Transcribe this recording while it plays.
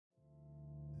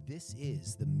This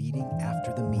is the meeting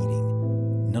after the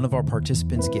meeting. None of our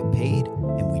participants get paid,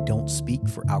 and we don't speak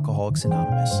for Alcoholics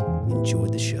Anonymous. Enjoy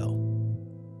the show.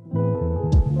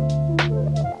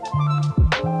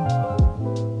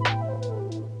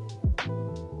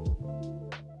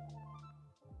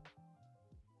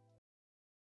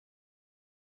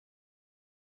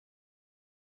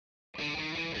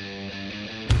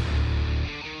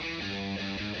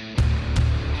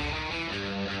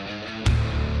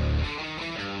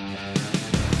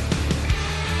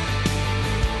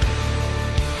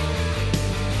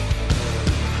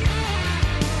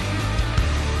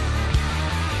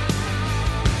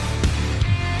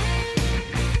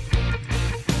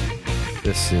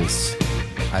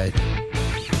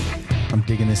 I'm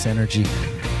digging this energy.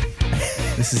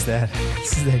 This is that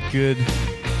good.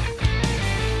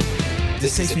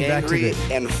 This takes me back to the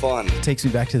and fun. It takes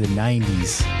me back to the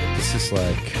 90s. This is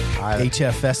like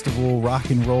HF Festival, rock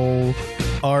and roll,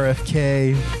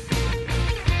 RFK.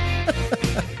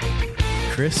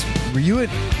 Chris, were you at?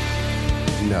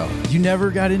 No. You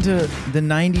never got into the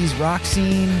 90s rock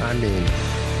scene? I mean,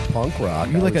 punk rock.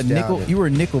 You like a nickel? You were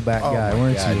a Nickelback guy,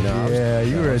 weren't God, you? No,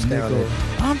 you were a nickel.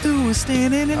 I'm through with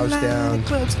standing in line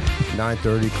clubs.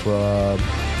 930 Club,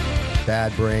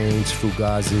 Bad Brains,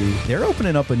 Fugazi. They're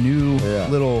opening up a new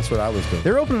little. That's what I was doing.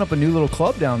 They're opening up a new little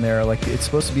club down there. Like it's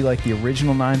supposed to be like the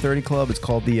original 930 Club. It's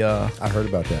called the. I heard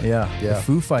about that. Yeah. The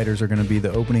Foo Fighters are going to be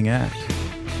the opening act.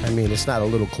 I mean, it's not a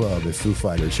little club if Foo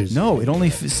Fighters is. No, it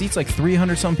only seats like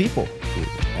 300 some people.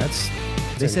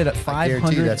 They said at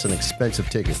 500. That's an expensive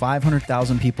ticket.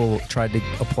 500,000 people tried to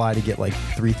apply to get like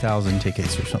 3,000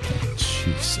 tickets or something.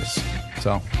 Jesus.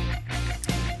 So.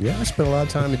 Yeah, I spent a lot of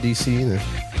time in DC in the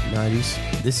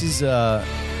 90s. This is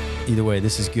either way.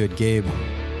 This is good, Gabe.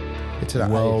 It's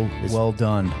well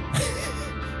done.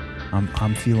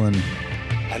 I'm feeling.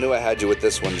 I knew I had you with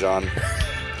this one, John.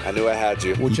 I knew I had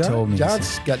you. Well, he told me.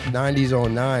 John's got 90s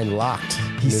on 9 locked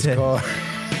in his car.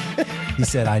 He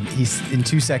said, he's in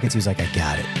 2 seconds. He was like, I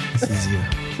got it. This is you.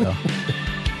 So.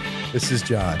 This is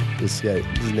John. This got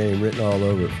his name written all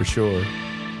over it for sure.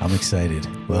 I'm excited.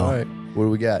 Well, all right. What do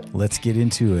we got? Let's get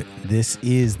into it. This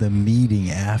is the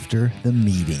meeting after the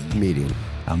meeting.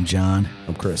 I'm John.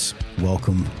 I'm Chris.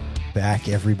 Welcome back,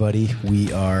 everybody.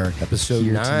 We are episode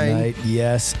here 9 tonight.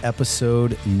 Yes,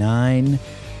 episode 9.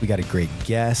 We got a great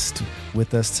guest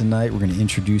with us tonight. We're going to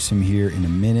introduce him here in a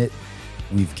minute.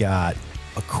 We've got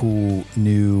a cool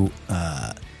new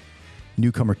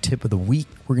newcomer tip of the week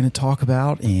we're going to talk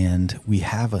about, and we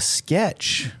have a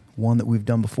sketch, one that we've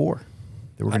done before,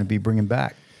 that we're going to be bringing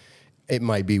back. It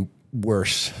might be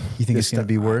worse. You think it's going to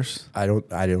be worse? I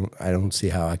don't see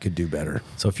how I could do better.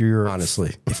 So if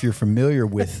you're familiar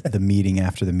with the meeting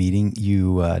after the meeting,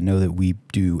 you know that we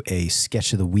do a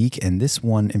sketch of the week, and this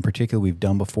one in particular we've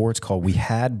done before. It's called "We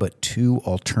Had But Two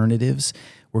Alternatives."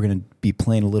 We're going to be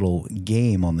playing a little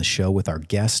game on the show with our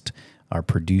guest, our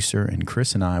producer, and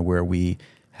Chris and I, where we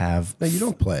have. No, you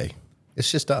don't play. It's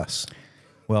just us.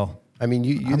 Well, I mean,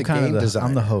 you're the game designer.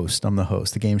 I'm the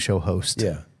host. the game show host.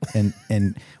 Yeah.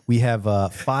 And we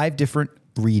have 5 different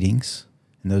readings,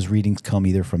 and those readings come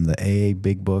either from the AA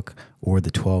Big Book or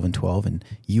the 12 and 12, and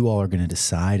you all are going to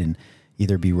decide and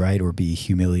either be right or be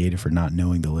humiliated for not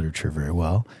knowing the literature very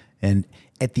well. And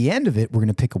at the end of it, we're going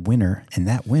to pick a winner, and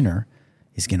that winner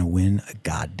is going to win a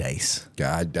God dice.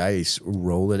 God dice.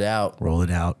 Roll it out.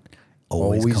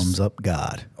 Always comes up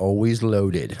God. Always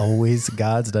loaded. Always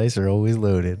God's dice are always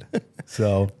loaded.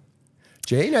 So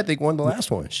Jane, I think, won the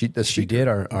last one. She did.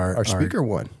 Our speaker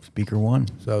won. Speaker won.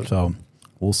 So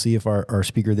we'll see if our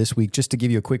speaker this week, just to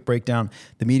give you a quick breakdown,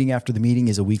 the meeting after the meeting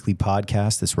is a weekly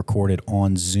podcast that's recorded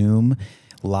on Zoom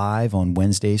live on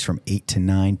Wednesdays from 8 to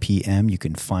 9 p.m. You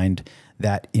can find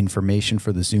that information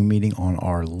for the Zoom meeting on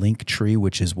our link tree,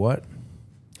 which is what?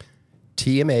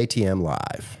 TMATM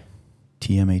Live.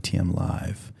 TMATM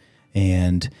Live.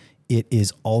 And it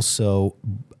is also,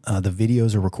 the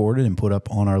videos are recorded and put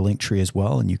up on our link tree as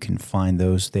well, and you can find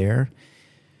those there.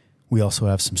 We also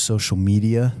have some social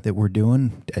media that we're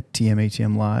doing at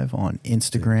TMATM Live on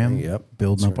Instagram,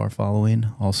 building up our following.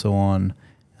 Also on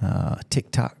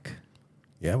TikTok.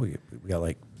 Yeah, we got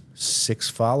like 6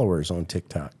 followers on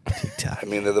TikTok. I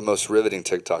mean, they're the most riveting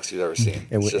TikToks you've ever seen.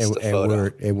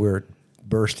 And we're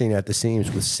bursting at the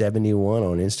seams with 71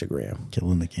 on Instagram.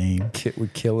 Killing the game. We're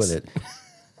killing it.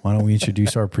 Why don't we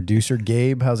introduce our producer,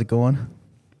 Gabe? How's it going?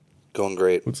 Going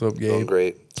great. What's up, Gabe? Going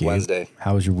great. It's Gabe, Wednesday.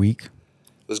 How was your week?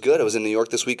 It was good. I was in New York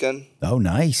this weekend. Oh,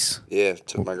 nice. Yeah,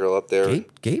 took my girl up there.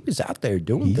 Gabe is out there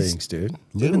doing things, dude.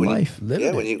 Living life.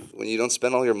 When you don't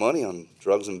spend all your money on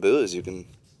drugs and booze, you can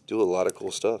do a lot of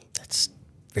cool stuff. That's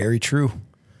very true.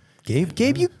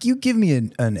 Gabe, you give me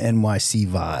an NYC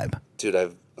vibe. Dude,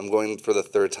 I'm going for the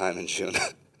third time in June.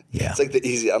 Yeah. It's like the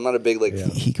easy. I'm not a big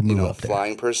He can move up there.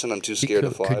 flying person. I'm too scared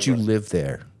to fly. Could you but- live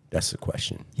there? That's the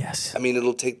question. Yes. I mean,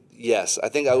 it'll take. Yes, I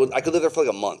think I would. I could live there for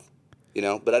like a month.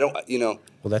 But I don't.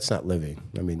 Well, that's not living.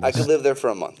 I mean, I could live there for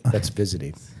a month. that's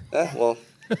visiting. Well,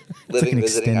 living,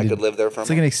 visiting. I could live there for a It's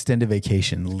month. like an extended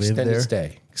vacation. Live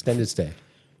there. Extended stay.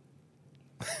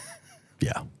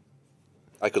 Yeah.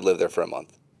 I could live there for a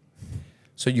month.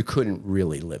 So you couldn't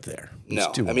really live there. It's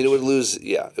No, too I mean much. it would lose.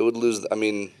 Yeah, it would lose. I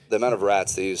mean, the amount of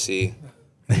rats that you see.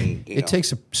 And, It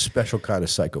takes a special kind of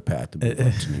psychopath to move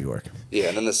up to New York. Yeah,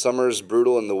 and then the summer's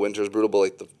brutal and the winter's brutal, but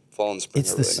like the fall and spring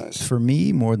It's are really nice. for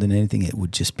me more than anything. It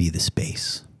would just be the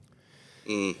space.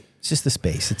 It's just the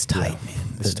space. It's tight, man.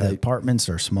 it's The tight. apartments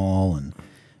are small, and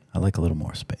I like a little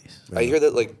more space. I hear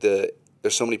that like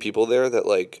there's so many people there that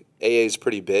like AA is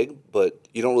pretty big, but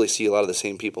you don't really see a lot of the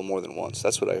same people more than once.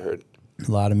 That's what I heard.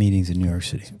 A lot of meetings in New York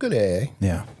City. Good AA.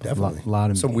 Yeah, Definitely. A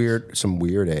lot of some meetings.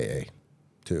 weird AA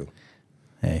too.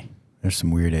 Hey, there's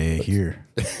some weird AA here.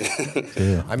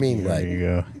 too. I mean, There like you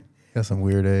go. Got some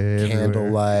weird AA. everywhere.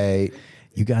 candlelight,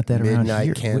 You got that around midnight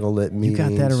here. candlelit You got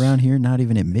that meetings. around here. Not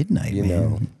even at midnight, you man.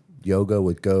 know, yoga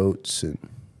with goats and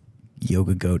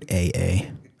Yoga Goat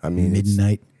AA. I mean,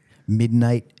 it's-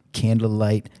 midnight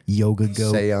candlelight yoga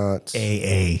goat seance.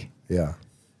 AA. Yeah.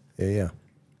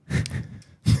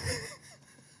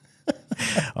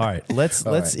 All right, let's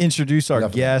right. introduce our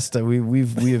Enough of guest.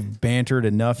 We have bantered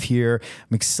enough here.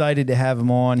 I'm excited to have him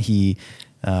on. He's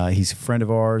a friend of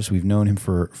ours. We've known him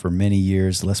for many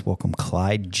years. Let's welcome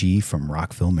Clyde G from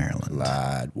Rockville, Maryland.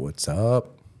 Lad, what's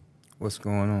up? What's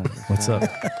going on? What's up?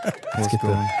 Let's get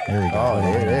there we go. Oh,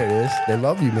 there it is. They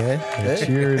love you, man. They're Hey.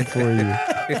 cheering for you.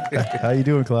 How you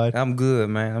doing, Clyde? I'm good,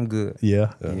 man. I'm good.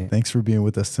 Yeah. Yeah. Thanks for being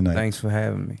with us tonight. Thanks for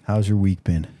having me. How's your week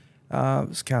been?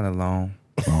 It's kind of long.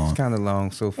 It's kind of long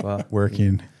so far.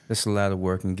 Working. It's a lot of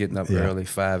work and getting up Yeah. early.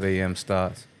 5 a.m.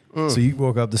 starts. So you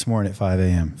woke up this morning at 5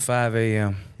 a.m. 5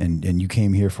 a.m. and you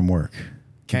came here from work.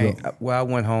 Well, I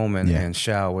went home and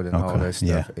showered and all that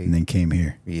stuff. Yeah, and then came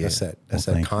here. Yeah. That's that Well,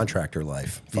 thank you. contractor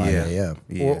life, 5 Yeah. a.m.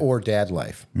 Yeah. Or dad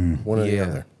life, one or the Yeah.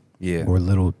 other. Yeah. Or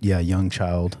young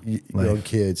child. Young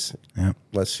kids. Yeah.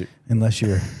 Unless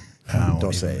You're.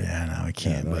 Don't say it. Yeah, no, I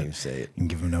can't. don't but even say it. You can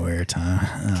give them no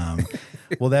airtime.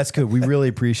 Well, that's good. We really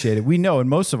appreciate it. We know, and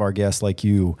most of our guests like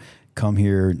you come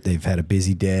here. They've had a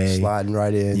busy day. Sliding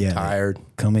right in, Yeah, tired.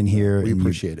 Come in here. We and you-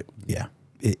 appreciate it. Yeah.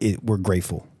 We're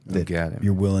grateful that got it.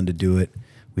 you're willing to do it.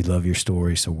 We love your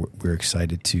story, so we're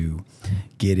excited to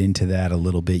get into that a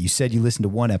little bit. You said you listened to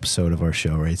one episode of our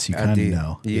show, right? So you I kind of did.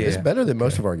 know. Yeah. It's better than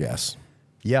most of our guests.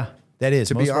 Yeah, that is.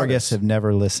 To Most be of our guests honest. have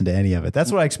never listened to any of it.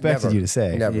 That's what I expected Never. you to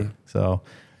say. Never. Yeah. So,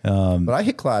 But I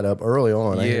hit Clyde up early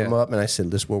on. I hit Yeah. him up and I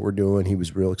said, "This is what we're doing." He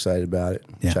was real excited about it.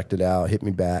 Yeah. Checked it out. Hit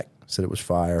me back. Said it was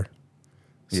fire.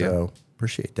 Yeah. So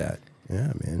appreciate that.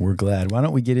 Yeah, man. we're glad. Why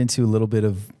don't we get into a little bit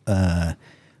of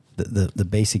the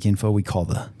basic info we call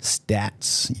the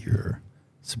stats, your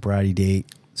sobriety date,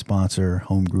 sponsor,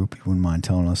 home group. You wouldn't mind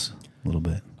telling us a little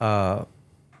bit?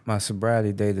 My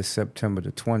sobriety date is September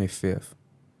the 25th,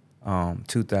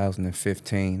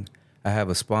 2015. I have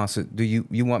a sponsor. Do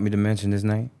you want me to mention his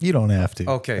name? You don't have to.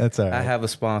 Okay. That's all right. I have a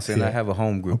sponsor and I have a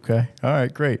home group. Okay. All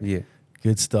right. Great. Yeah.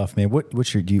 Good stuff, man.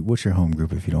 What's your home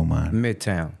group, if you don't mind?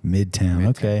 Midtown. Midtown.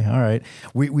 Okay. All right.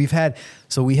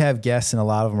 We have guests, and a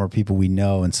lot of them are people we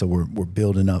know, and so we're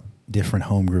building up different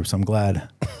home groups. I'm glad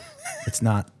it's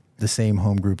not the same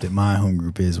home group that my home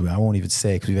group is. I won't even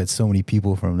say because we've had so many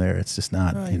people from there. It's just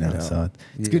not, So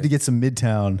it's good to get some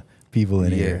Midtown people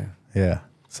in here. Yeah.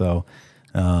 So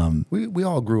we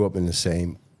all grew up in the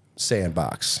same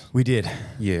sandbox. we did.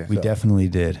 Yeah. We definitely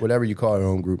did. Whatever you call our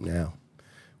own group now,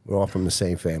 we're all from the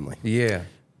same family. Yeah.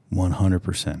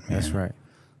 100%. Man. That's right.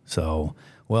 So,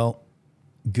 well,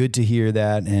 good to hear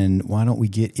that. And why don't we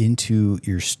get into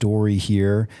your story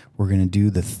here? We're going to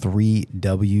do the 3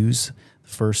 W's.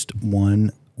 First one,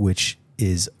 which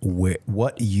is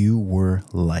what you were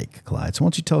like, Clyde. So why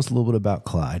don't you tell us a little bit about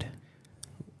Clyde?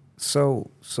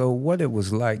 So what it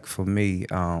was like for me,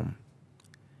 I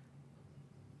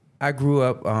grew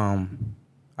up in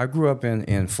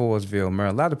Forestville,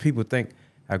 Maryland. A lot of people think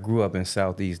I grew up in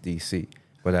Southeast DC,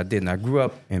 but I didn't. I grew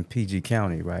up in PG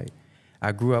County, right?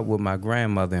 I grew up with my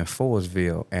grandmother in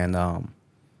Forestville, and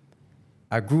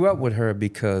I grew up with her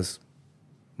because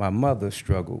my mother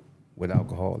struggled with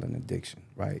alcohol and addiction,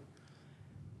 right?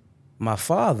 My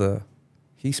father,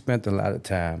 he spent a lot of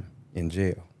time in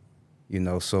jail, you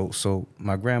know, so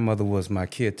my grandmother was my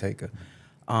caretaker.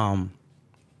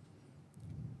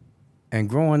 And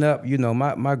growing up, you know,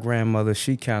 my grandmother,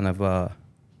 she kind of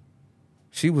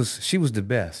she was the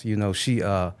best. You know, she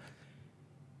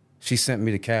sent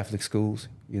me to Catholic schools.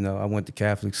 You know, I went to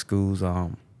Catholic schools.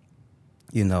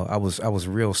 You know, I was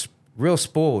real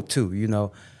spoiled too. You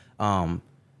know,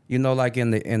 like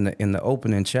in the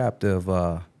opening chapter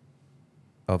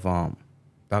of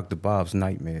Dr. Bob's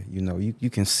Nightmare. You know, you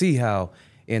can see how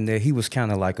in there he was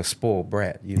kind of like a spoiled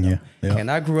brat. You know, Yeah. and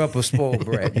I grew up a spoiled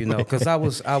brat. You know, because I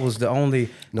was the only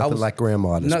Nothing like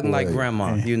grandma. nothing like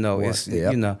grandma. You know, it's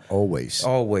Yep. you know always.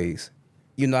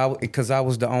 You know, because I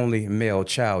was the only male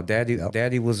child.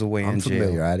 Daddy was away I'm in jail.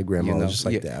 familiar. I had a grandma you know? just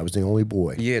like that. I was the only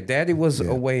boy. Yeah, Daddy was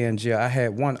away in jail. I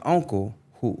had one uncle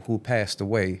who passed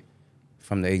away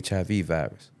from the HIV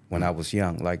virus when I was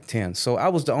young, like 10. So I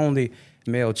was the only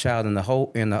male child in the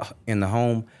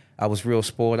home. I was real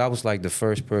spoiled. I was like the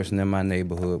first person in my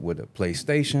neighborhood with a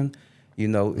PlayStation. You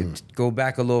know, go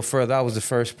back a little further. I was the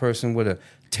first person with a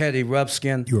Teddy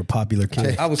Rubbskin. You were a popular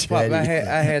kid. I was popular. I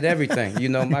had everything. You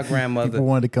know, my grandmother People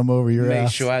wanted to come over your made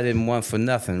house. sure I didn't want for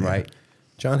nothing, right?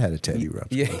 John had a Teddy Rubbs.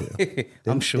 Yeah,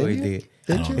 I'm sure he did.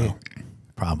 I don't know.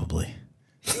 Probably.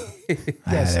 I Yes,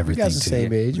 had you everything guys the too.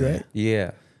 same age, right?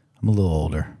 Yeah, I'm a little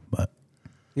older, but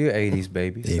you're 80s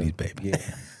baby. 80s baby. Yeah.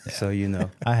 So you know.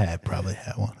 I probably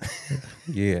had one.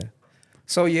 Yeah.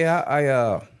 So yeah,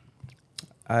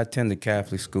 I attended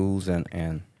Catholic schools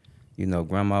and you know,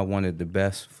 grandma wanted the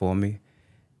best for me.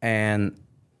 And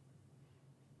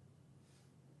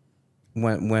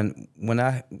when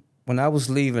I was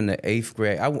leaving the 8th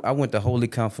grade, I went to Holy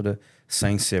Comforter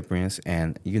St. Cyprian's,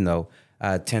 and you know,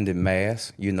 I attended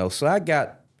mass, you know. So I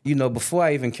got, you know, before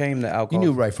I even came to alcohol. You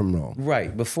knew right from wrong.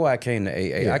 Right. Before I came to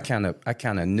AA, Yeah. I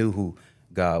kind of knew who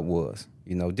God was.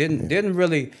 You know, didn't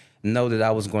really know that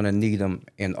I was going to need him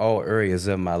in all areas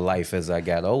of my life as I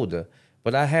got older.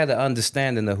 But I had an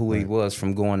understanding of who he was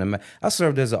from going to mass. I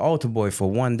served as an altar boy for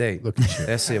one day. Look at you.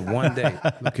 That's it, one day.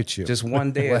 Look at you. Just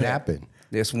one day. What of that. happened?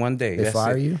 Just one day. They That's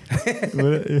fire it.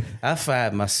 you? I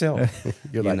fired myself.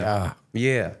 You're like, ah.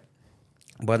 Yeah.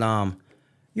 But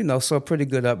you know, so a pretty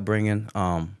good upbringing.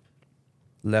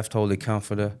 Left Holy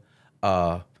Comforter.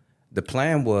 The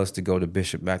plan was to go to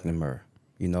Bishop McNamara.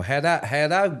 You know, had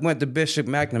I went to Bishop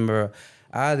McNamara,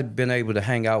 I'd have been able to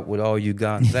hang out with all you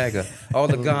Gonzaga, all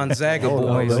the Gonzaga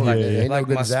boys, no, like, ain't no like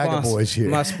my Gonzaga sponsor, boys here.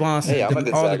 my sponsor, Hey, I'm a all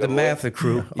of Gonzaga the boy. Mather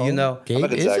crew. You know, Gabe I'm a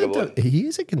Gonzaga isn't boy. he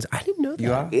is a Gonzaga. I didn't know that.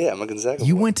 you are. Yeah, I'm a Gonzaga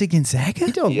You boy. went to Gonzaga?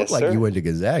 You don't Yes, look like sir. you went to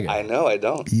Gonzaga. I know, I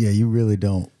don't. Yeah, you really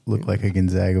don't look like a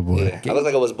Gonzaga boy. Yeah. I look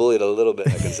like I was bullied a little bit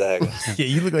at Gonzaga. Yeah,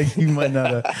 you look like you might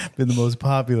not have been the most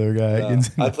popular guy. at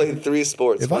Gonzaga. I played 3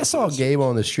 sports. If I saw Gabe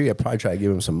on the street, I'd probably try to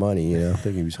give him some money, you know,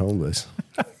 thinking he was homeless.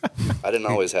 I didn't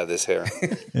always have this hair.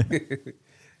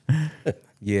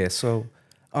 Yeah, so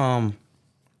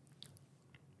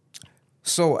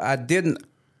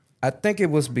I think it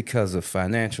was because of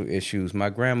financial issues. My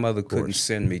grandmother couldn't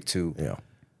send me to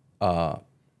Yeah.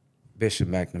 Bishop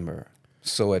McNamara.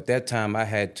 So at that time I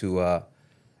had to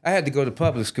go to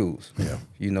public schools. Yeah.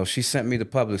 You know, she sent me to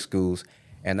public schools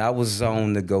and I was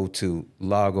zoned to go to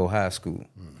Largo High School.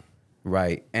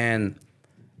 Right. And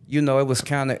you know, it was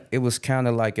kind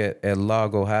of like at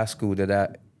Largo High School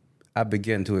that I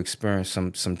began to experience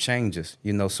some changes,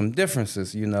 you know, some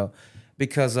differences, you know,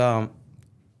 because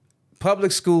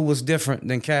public school was different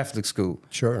than Catholic school.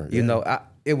 Sure, You yeah. know,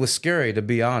 it was scary, to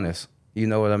be honest. You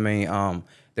know what I mean?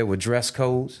 There were dress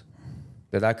codes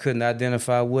that I couldn't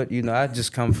identify with. You know, I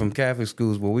just come from Catholic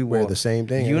schools where we Wear wore the same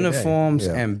thing every day. uniforms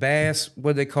Yeah. and bass,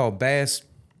 what they call bass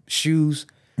shoes.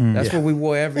 That's what we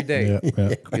wore every day.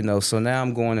 Yeah. You know, so now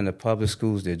I'm going into public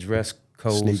schools, their dress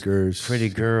codes, Sneakers. pretty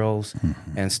girls,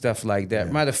 and stuff like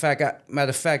that. Matter of fact,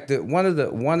 that one of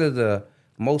the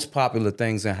most popular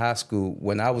things in high school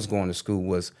when I was going to school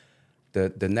was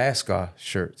the NASCAR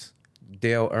shirts.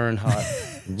 Dale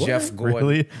Earnhardt, Jeff Gordon.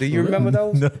 Really? Do you remember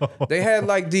those? No. They had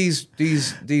like these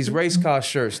race car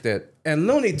shirts and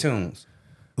Looney Tunes.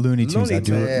 Looney Tunes. Looney I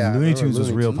do. Tunes. Yeah, I Looney remember Tunes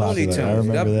was real Looney popular. I Tunes.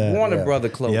 remember that. Warner Yeah. Brother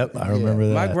clothing. Yep, I remember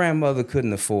that. My grandmother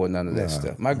couldn't afford none of that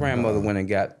stuff. My grandmother went and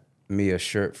got me a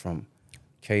shirt from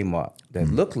Kmart that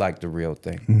looked like the real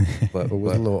thing, but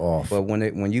was a little off. But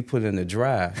when you put it in the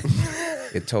dry,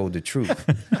 it told the truth.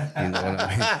 You know what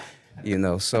I mean? You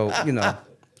know, so you know,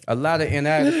 a lot of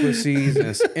inadequacies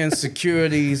and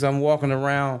insecurities. I'm walking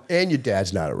around. And your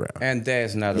dad's not around. And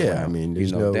dad's not Yeah, around. I mean, you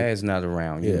there's know, no- dad's not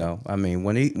around. You Yeah. know, I mean,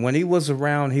 when he was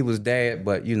around, he was dad.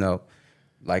 But you know,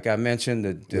 like I mentioned,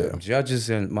 the judges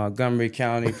in Montgomery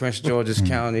County, Prince George's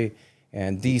County,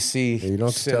 and D.C. you don't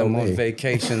have to sent tell him on me.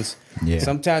 vacations. Yeah.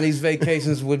 Sometimes these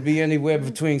vacations would be anywhere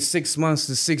between 6 months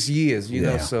to 6 years. You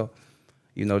know, Yeah. so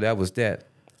you know that was that.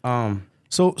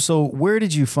 So where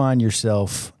did you find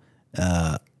yourself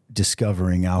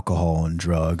discovering alcohol and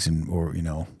drugs, and or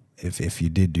if you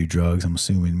did do drugs, I'm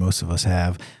assuming most of us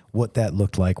have, what that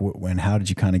looked like, when, how did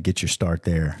you kind of get your start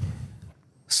there?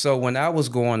 So when I was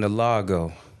going to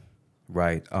Largo,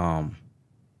 right,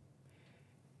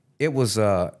 it was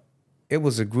a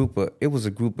group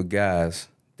of guys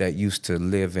that used to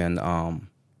live in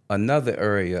another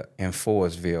area in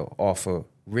Forestville off of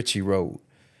Ritchie Road.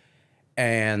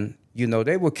 And,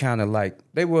 they were kind of like,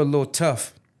 they were a little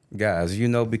tough guys,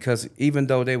 because even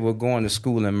though they were going to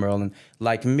school in Maryland,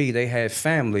 like me, they had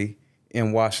family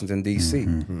in Washington, D.C.,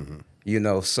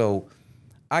 so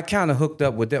I kind of hooked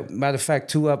up with them. Matter of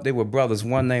fact, they were brothers.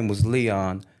 One name was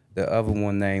Leon. The other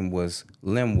one name was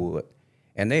Linwood.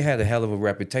 And they had a hell of a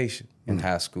reputation in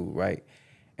high school, right?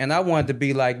 And I wanted to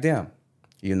be like them,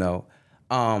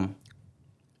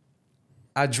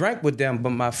 I drank with them,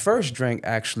 but my first drink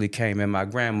actually came in my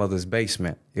grandmother's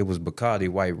basement. It was Bacardi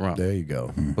white rum. There you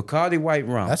go. Bacardi white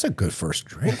rum. That's a good first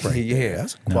drink, right? Yeah, there.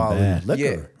 That's quality liquor.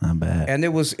 Yeah, Not bad. and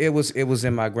it was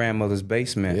in my grandmother's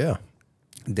basement. Yeah.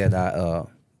 That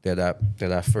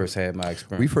I first had my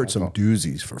experience. We've heard some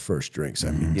doozies for first drinks.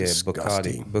 I mean, yeah,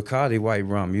 disgusting. Bacardi white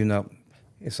rum.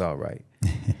 It's all right.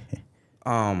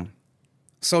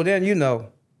 So then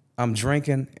I'm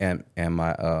drinking, and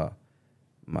my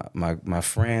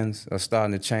friends are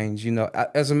starting to change.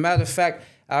 As a matter of fact,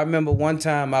 I remember one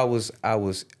time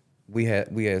we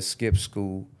had skipped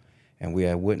school, and we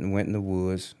had went in the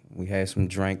woods. We had some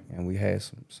drink, and we had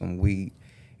some weed.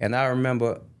 And I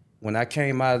remember when I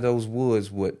came out of those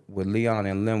woods with Leon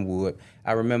and Linwood,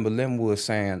 I remember Linwood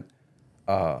saying,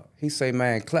 he said,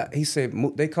 man, he said,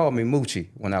 they called me Moochie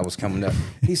when I was coming up.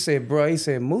 He said, bro,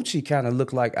 Moochie kind of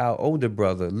looked like our older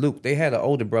brother, Luke. They had an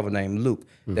older brother named Luke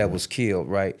that was killed,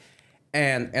 right?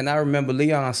 And I remember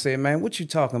Leon said, man, what you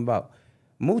talking about?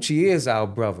 Moochie is our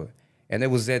brother. And it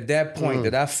was at that point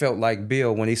that I felt like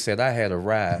Bill when he said I had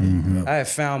arrived. I had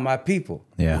found my people.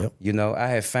 Yeah. I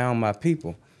had found my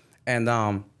people. And,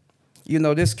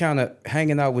 this kind of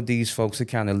hanging out with these folks, it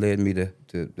kind of led me to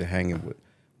hanging with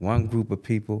one group of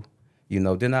people,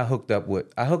 Then I hooked up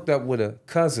with a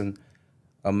cousin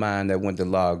of mine that went to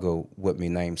Largo with me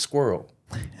named Squirrel,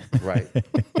 right?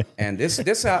 And this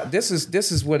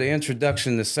is where the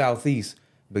introduction to Southeast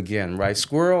began, right?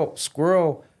 Squirrel.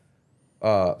 Both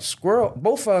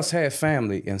of us had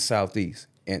family in Southeast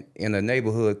in a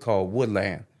neighborhood called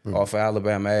Woodland off of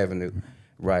Alabama Avenue,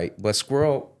 right? But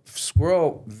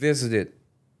Squirrel visited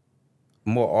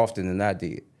more often than I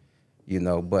did,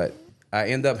 but I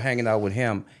end up hanging out with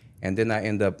him, and then I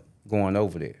end up going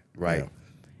over there, right? Yeah.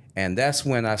 And that's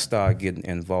when I started getting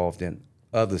involved in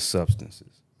other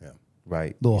substances,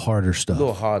 right? A little harder stuff.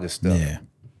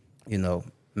 Yeah.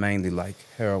 Mainly like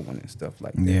heroin and stuff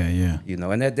like that. Yeah.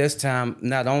 And at this time,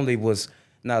 not only was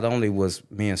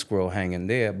me and Squirrel hanging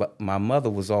there, but my mother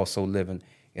was also living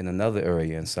in another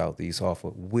area in Southeast off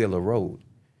of Wheeler Road,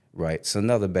 right? It's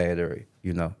another bad area,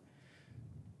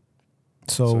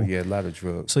 So yeah, a lot of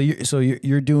drugs. So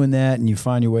you're doing that, and you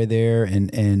find your way there.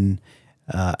 And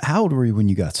how old were you when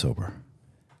you got sober?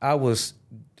 I was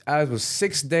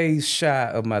 6 days shy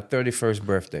of my 31st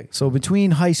birthday. So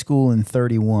between high school and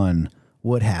 31,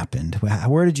 what happened?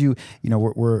 Where did you we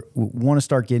want to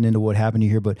start getting into what happened to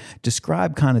you here, but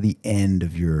describe kind of the end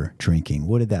of your drinking.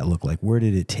 What did that look like? Where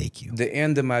did it take you? The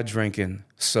end of my drinking.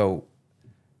 So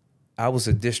I was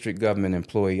a district government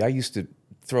employee. I used to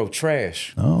throw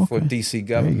trash for DC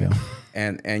government,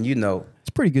 and it's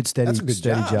a pretty good steady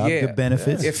job. Yeah. Good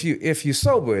benefits. If you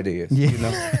sober, it is.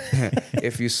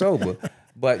 If you sober,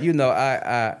 but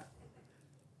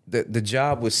the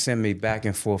job would send me back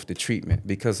and forth to treatment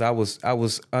because I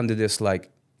was under this like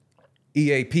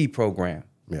EAP program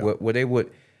where they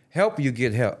would help you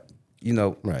get help,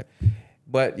 Right.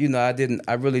 But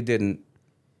I really didn't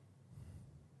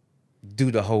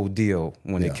do the whole deal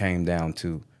when it came down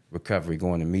to recovery,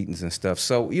 going to meetings and stuff.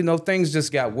 So, things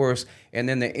just got worse. And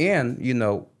in the end,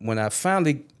 when I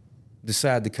finally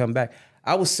decided to come back,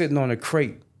 I was sitting on a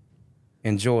crate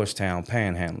in Georgetown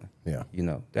panhandling. Yeah.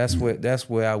 That's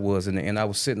where I was. And I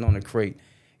was sitting on a crate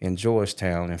in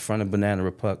Georgetown in front of Banana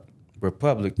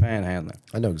Republic panhandling.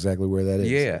 I know exactly where that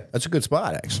is. Yeah. That's a good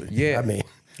spot, actually. Yeah. I mean,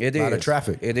 it a lot of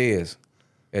traffic. It is.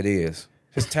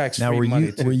 It's tax-free now,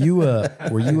 money too. were you a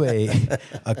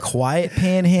quiet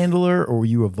panhandler, or were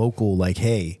you a vocal, like,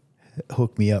 hey,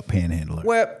 hook me up panhandler?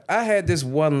 Well, I had this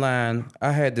one line.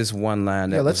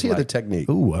 That let's hear the technique.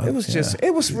 Ooh, it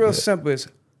was real simple. It's,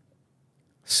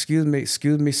 excuse me,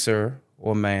 sir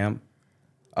or ma'am.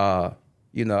 I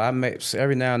may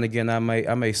every now and again I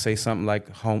may say something like,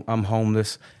 I'm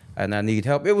homeless and I need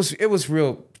help. It was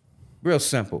real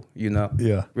simple,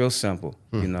 Yeah. Real simple,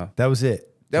 That was it.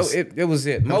 It was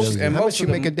it. How much you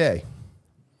make a day?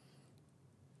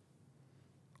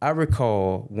 I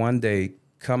recall one day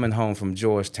coming home from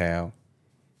Georgetown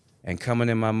and coming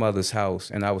in my mother's house,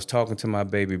 and I was talking to my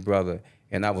baby brother,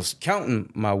 and I was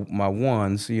counting my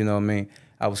ones, you know what I mean?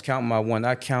 I was counting my one.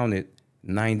 I counted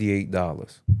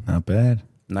 $98. Not bad.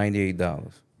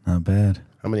 $98. Not bad.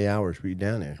 How many hours were you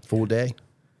down there? Full day?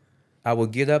 I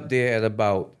would get up there at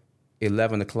about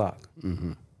 11 o'clock.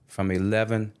 Mm-hmm. From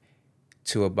 11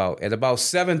 to about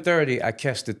 7:30, I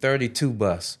catch the 32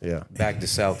 bus back to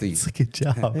Southeast. It's a good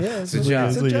job. It's a job.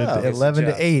 It's a job. 11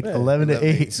 to 8. 11 to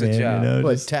 8. It's a job. You know,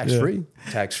 But tax-free?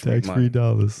 Tax-free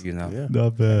dollars. You know,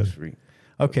 Not bad. tax-free.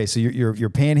 Okay, so you're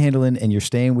panhandling and you're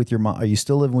staying with your mom. Are you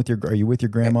still living with are you with your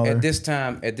grandmother? At this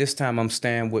time, I'm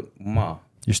staying with Mom.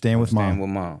 You're staying with mom. Staying with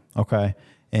Mom. Okay,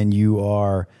 and you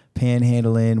are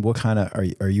panhandling. What kind of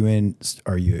are you in?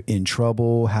 Are you in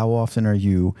trouble? How often are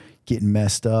you getting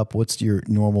messed up? What's your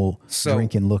normal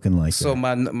drinking looking like? So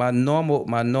there? my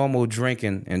normal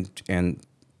drinking and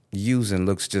using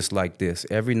looks just like this.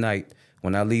 Every night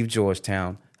when I leave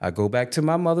Georgetown, I go back to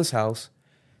my mother's house.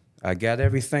 I got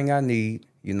everything I need.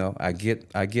 You know, I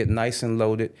get nice and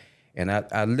loaded, and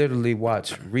I literally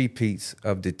watch repeats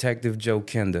of Detective Joe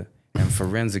Kinder and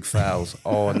Forensic Files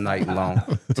all night long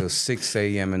till 6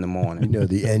 a.m. in the morning. You know,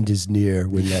 the end is near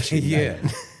when that's your Yeah,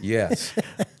 night. yes,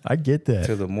 I get that.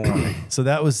 till the morning. So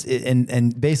that was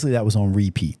and basically that was on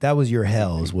repeat. That was your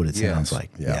hell, is what it Yes. sounds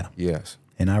like. Yeah. Yes.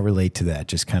 And I relate to that.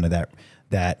 Just kind of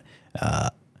that.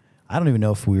 I don't even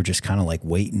know if we were just kind of like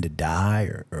waiting to die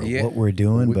or Yeah. what we're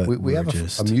doing, but we have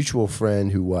just a mutual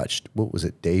friend who watched, what was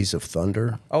it, Days of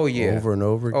Thunder? Oh yeah. Over and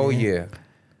over again. Oh yeah.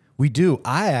 we do.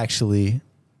 I actually,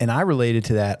 and I related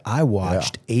to that. I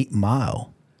watched 8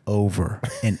 Mile over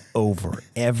and over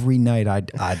every night.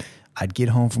 I'd get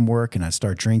home from work and I'd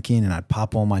start drinking and I'd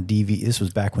pop on my DVD. This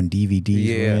was back when DVDs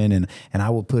were in, and I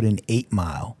would put in 8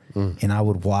 Mile and I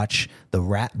would watch the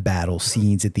rap battle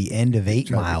scenes at the end of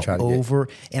 8 Mile over,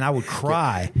 and I would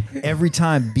cry every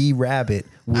time B Rabbit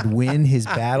would win his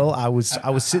battle. I was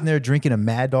sitting there drinking a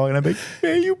Mad Dog and I'd be like,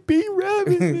 man, you B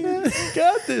Rabbit, man, you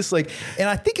got this. Like, and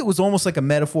I think it was almost like a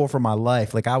metaphor for my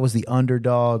life. Like I was the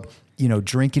underdog, you know,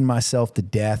 drinking myself to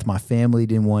death. My family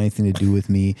didn't want anything to do with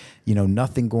me. You know,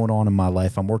 nothing going on in my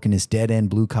life. I'm working this dead end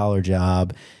blue collar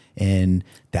job, and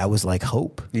that was like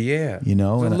hope. Yeah. You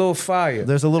know, There's and a little fire.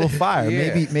 There's a little fire.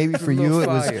 Yeah. Maybe There's for a little you it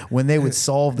was fire. when they would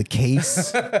solve the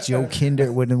case. Joe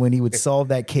Kinder, when he would solve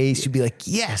that case, you'd be like,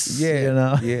 yes. Yeah. You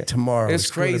know. Yeah. Tomorrow It's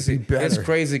gonna crazy. be better. It's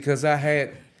crazy because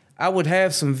I would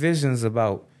have some visions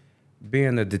about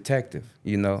being a detective,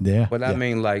 you know. Yeah. But I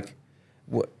mean, like,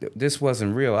 this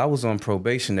wasn't real. I was on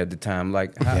probation at the time.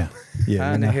 Like, how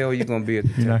in the hell are you gonna be a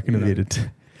detective? You're not going to be a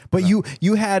detective. But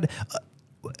you had,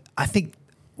 I think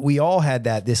we all had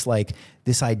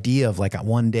this idea of like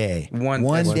one day, One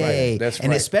day, right. That's and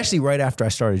right. especially right after I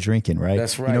started drinking, right?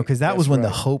 That's right. You know, because that was That's when the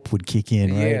right. hope would kick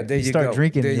in, right? Yeah, there you start go.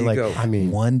 drinking, There and you're you like, go. I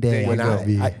mean, one day when I'm gonna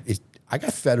be. I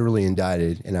got federally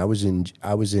indicted, and I was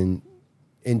in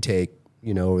intake,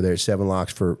 you know, over there at Seven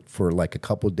Locks for like a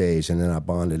couple of days, and then I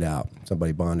bonded out.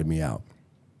 Somebody bonded me out.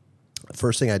 The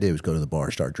first thing I did was go to the bar,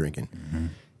 start drinking,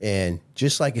 and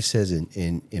just like it says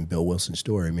in Bill Wilson's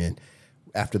story, man,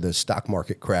 after the stock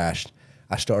market crashed,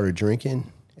 I started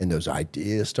drinking, and those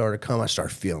ideas started coming. I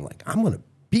started feeling like I'm gonna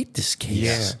beat this case.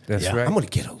 Yeah, that's right. I'm gonna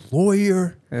get a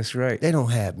lawyer. That's right. They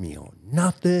don't have me on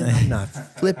nothing. I'm not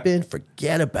flipping.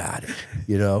 Forget about it,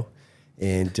 you know?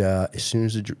 And as soon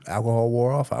as the alcohol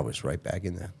wore off, I was right back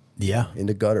in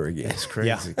the gutter again. It's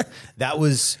crazy. Yeah, that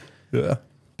was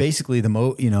basically the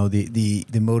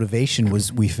motivation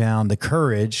was we found the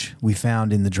courage we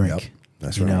found in the drink. Yep,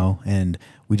 that's you right. know, and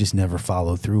we just never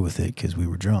followed through with it because we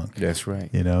were drunk. That's right.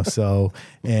 You know, so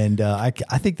and I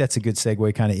think that's a good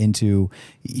segue kind of into.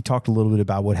 You talked a little bit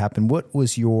about what happened. What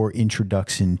was your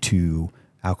introduction to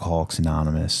Alcoholics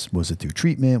Anonymous? Was it through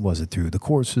treatment? Was it through the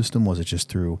court system? Was it just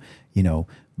through, you know,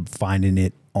 finding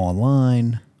it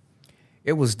online?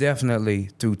 It was definitely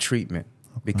through treatment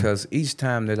because each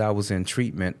time that I was in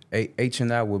treatment,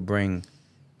 H&I would bring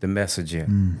the message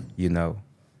in, you know.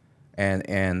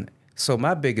 And so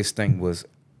my biggest thing was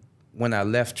when I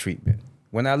left treatment.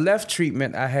 When I left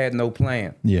treatment, I had no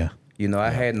plan. Yeah. You know, I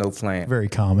had no plan. Very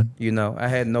common. You know, I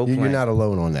had no plan. You're not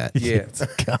alone on that. Yeah. It's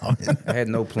common. I had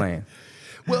no plan.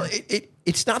 Well,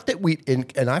 it's not that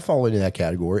and I fall into that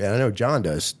category, and I know John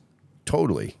does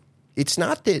totally. It's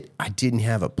not that I didn't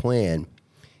have a plan.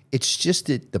 It's just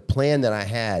that the plan that I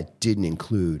had didn't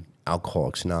include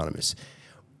Alcoholics Anonymous.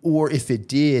 Or if it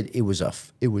did, it was a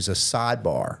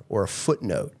sidebar or a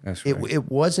footnote. That's right.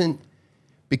 It wasn't,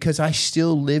 because I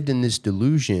still lived in this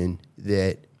delusion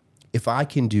that if I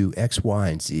can do X, Y,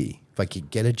 and Z, if I could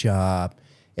get a job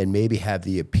and maybe have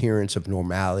the appearance of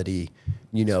normality,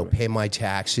 pay my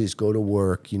taxes, go to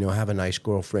work, have a nice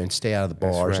girlfriend, stay out of the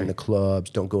bars and the clubs,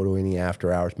 don't go to any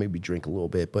after hours, maybe drink a little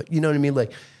bit, but you know what I mean?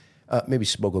 Like maybe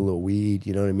smoke a little weed,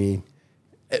 you know what I mean?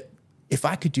 If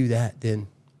I could do that, then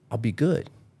I'll be good,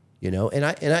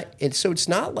 and so it's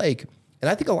not like, and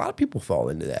I think a lot of people fall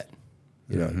into that,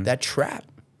 that trap.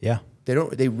 Yeah.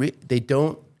 They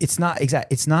don't. It's not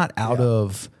exact. It's not out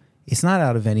of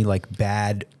any like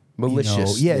bad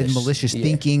malicious, malicious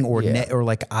thinking or or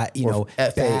like FAA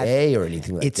bad, or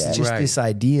anything like that. It's just this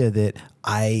idea that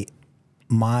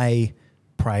my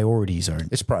priorities are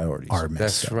messed up.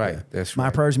 That's right. My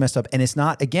priorities messed up, and it's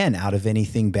not again out of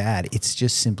anything bad. It's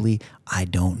just simply I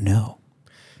don't know.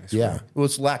 Well,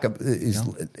 it's lack of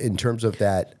in terms of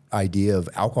that idea of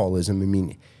alcoholism. I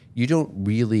mean, you don't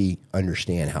really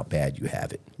understand how bad you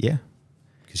have it. Yeah.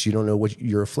 Because you don't know what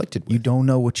you're afflicted with. You don't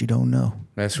know what you don't know.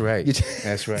 That's right.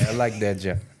 That's right. I like that,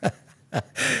 Jeff.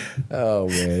 Oh,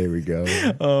 man, here we go.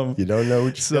 You don't know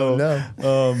what you don't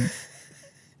know.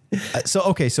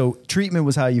 So treatment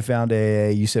was how you found AA.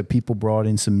 You said people brought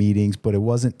in some meetings, but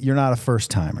you're not a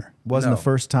first timer. It wasn't the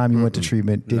first time you went to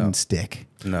treatment, didn't stick.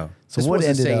 No. So this what was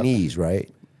ended St. up? E's, right?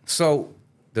 So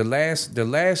the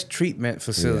last treatment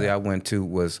facility I went to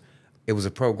was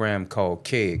a program called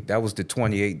KEG. That was the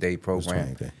 28-day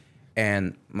program. 28-day.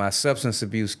 And my substance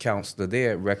abuse counselor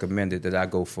there recommended that I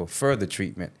go for further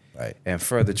treatment. Right. And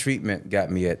further treatment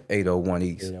got me at 801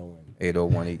 East.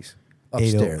 801 East.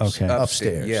 Upstairs. Okay.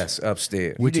 Upstairs. Yes,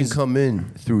 upstairs. You didn't come in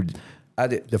through I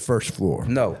did. the first floor.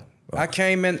 No. I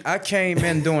came in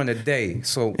during the day.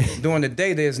 So during the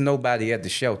day there's nobody at the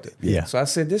shelter. Yeah. So I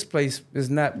said this place is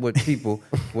not what people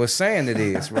were saying it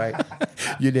is, right?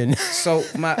 You didn't. So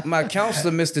my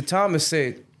counselor, Mr. Thomas,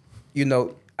 said,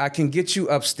 I can get you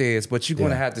upstairs, but you're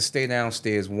going to have to stay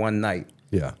downstairs one night.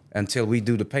 Yeah. Until we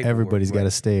do the paperwork. Everybody's got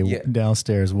to stay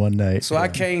downstairs one night. So I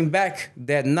came back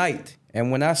that night, and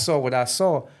when I saw what I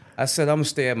saw, I said, I'm going to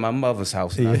stay at my mother's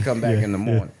house, and I'll come back in the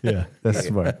morning. Yeah, that's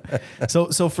smart.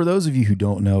 So for those of you who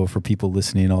don't know, for people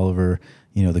listening all over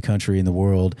the country and the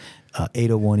world,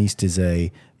 801 East is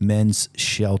a men's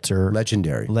shelter.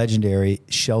 Legendary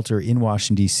shelter in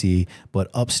Washington, D.C.,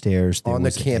 but upstairs there on the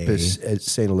was campus at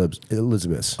St.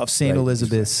 Elizabeth's. Of St.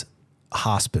 Elizabeth's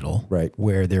Hospital. Right.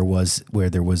 Where there was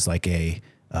like a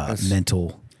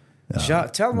mental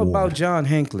tell them about John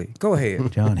Hinckley. Go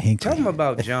ahead. John Hinckley. Tell them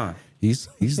about John. He's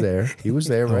there. He was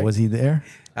there, right? Was he there?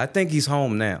 I think he's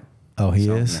home now. Oh, he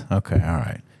is? Okay, all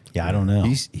right. Yeah, I don't know.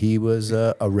 He was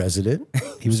a resident.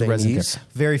 He was a resident there.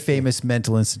 Very famous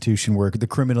mental institution where the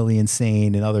criminally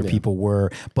insane and other people were.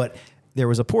 But there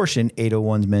was a portion,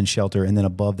 801's men's shelter, and then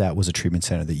above that was a treatment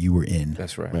center that you were in.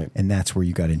 That's right. And that's where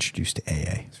you got introduced to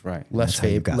AA. That's right.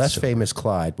 Less famous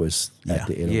Clyde was at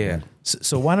the 801. Yeah.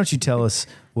 So why don't you tell us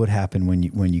what happened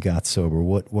when you got sober?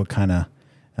 What kind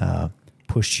of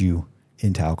pushed you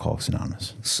into Alcoholics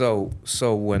Anonymous? So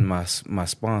when my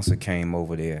sponsor came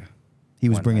over there, he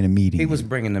was bringing a meeting. He was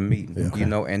bringing a meeting,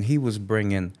 and he was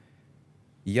bringing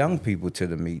young people to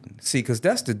the meeting. See, because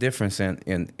that's the difference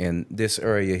in this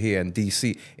area here in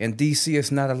D.C. In D.C.,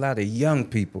 it's not a lot of young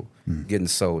people getting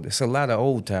sold. It's a lot of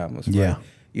old timers. Right?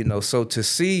 Yeah. So to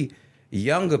see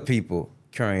younger people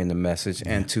carrying the message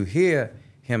and to hear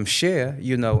him share,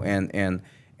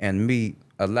 and me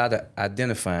a lot of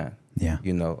identifying. Yeah.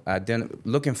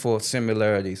 Looking for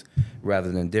similarities rather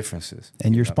than differences.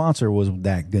 And your sponsor was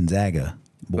that Gonzaga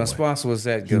boy. My sponsor was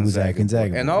that He was that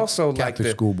Gonzaga boy. And boy. also Catholic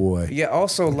like school boy. Yeah,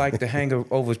 also like to hang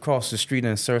over across the street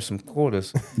and serve some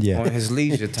quarters Yeah. on his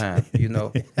leisure time,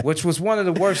 which was one of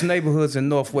the worst neighborhoods in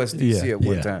Northwest DC at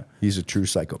one time. He's a true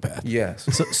psychopath. Yes.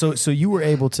 So you were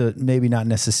able to maybe not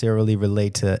necessarily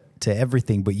relate to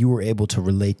everything, but you were able to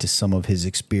relate to some of his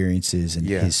experiences and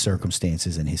his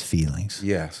circumstances and his feelings.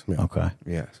 Yes. Okay.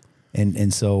 Yes.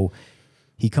 And so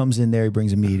he comes in there, he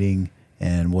brings a meeting,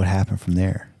 and what happened from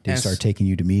there? Did he start taking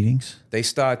you to meetings? They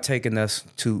started taking us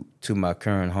to my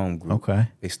current home group. Okay.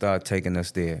 They started taking us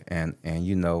there, and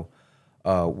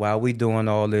while we doing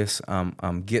all this,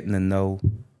 I'm getting to know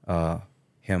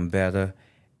him better,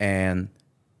 and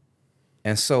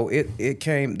so it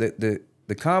came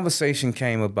the conversation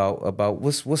came about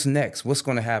what's next, what's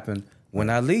going to happen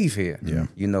when I leave here. Yeah.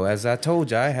 As I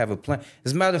told you, I have a plan.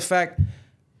 As a matter of fact,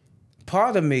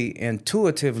 part of me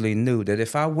intuitively knew that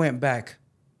if I went back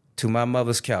to my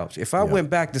mother's couch, if I went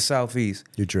back to Southeast,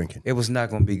 You're drinking. it was not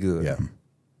going to be good.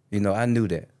 Yeah. I knew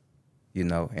that.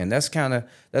 And that's kind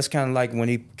of like when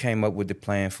he came up with the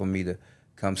plan for me to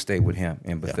come stay with him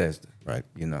in Bethesda. Right.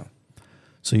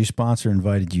 So your sponsor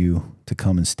invited you to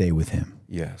come and stay with him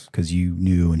Yes, because you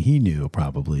knew, and he knew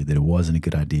probably, that it wasn't a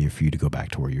good idea for you to go back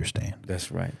to where you're staying.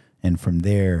 that's right. And from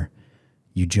there,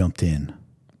 you jumped in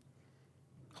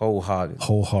Wholehearted.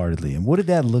 wholeheartedly. And what did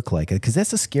that look like? Because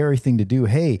that's a scary thing to do.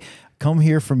 Hey, come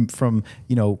here from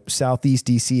Southeast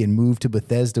DC and move to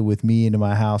Bethesda with me into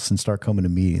my house and start coming to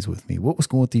meetings with me. What was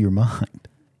going through your mind?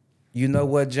 You know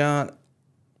what, John?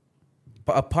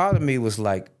 A part of me was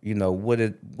like,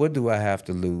 what do I have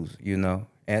to lose,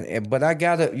 but I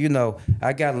got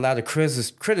a lot of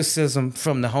criticism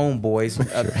from the homeboys.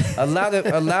 A lot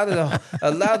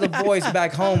of the boys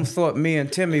back home thought me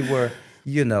and Timmy were,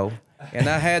 and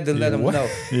I had to let them know.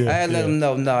 I had to let them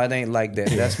know, no, it ain't like that.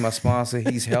 That's my sponsor.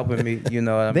 He's helping me. You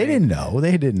know what I mean? They didn't know.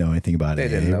 They didn't know anything about it.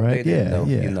 They didn't know. Right? They didn't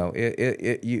know.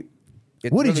 Yeah.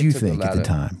 It What really did you took a think at lot the of-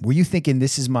 time? Were you thinking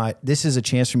this is a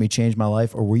chance for me to change my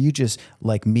life, or were you just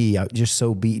like me, just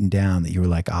so beaten down that you were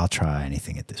like, I'll try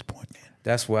anything at this point, man?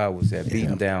 That's where I was at,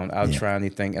 beaten down. I'll try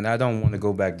anything, and I don't want to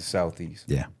go back to Southeast.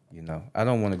 Yeah. I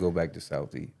don't want to go back to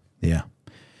Southeast. Yeah.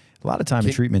 A lot of time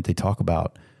in treatment, they talk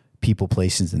about people,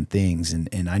 places, and things.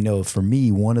 And I know for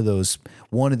me, one of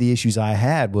the issues I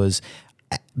had was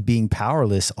being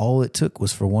powerless. All it took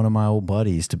was for one of my old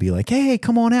buddies to be like, hey,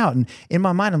 come on out. And in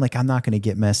my mind, I'm like, I'm not going to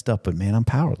get messed up, but man, I'm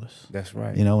powerless. That's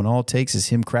right. And all it takes is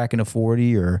him cracking a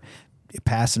 40 or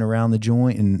passing around the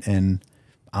joint. And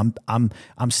I'm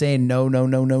saying no,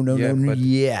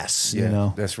 yes.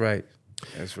 Yeah, that's right.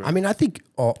 That's right. I mean, I think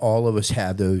all of us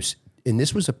have those, and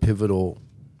this was a pivotal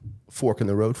fork in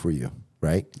the road for you,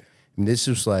 right? I mean, this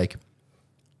was like,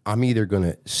 I'm either going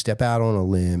to step out on a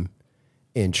limb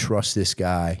and trust this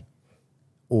guy,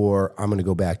 or I'm going to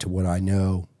go back to what I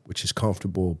know, which is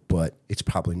comfortable, but it's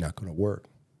probably not going to work,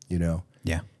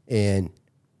 Yeah. And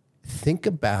think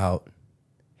about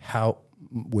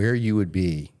where you would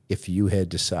be if you had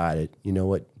decided, you know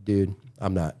what, dude,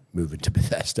 I'm not moving to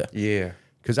Bethesda. Yeah.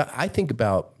 Because I think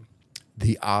about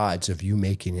the odds of you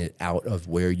making it out of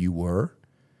where you were.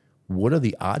 What are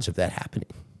the odds of that happening,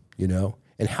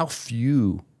 And how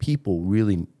few people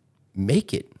really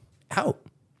make it out,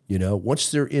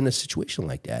 once they're in a situation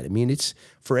like that. I mean, it's,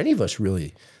 for any of us,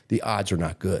 really, the odds are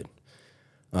not good.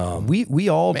 We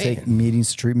all take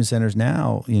meetings to treatment centers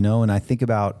now, and I think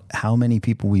about how many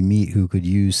people we meet who could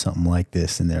use something like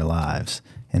this in their lives,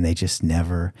 and they just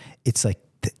never, it's like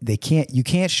you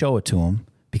can't show it to them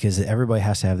because everybody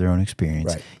has to have their own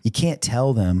experience. Right. You can't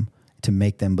tell them to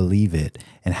make them believe it.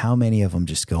 And how many of them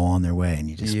just go on their way and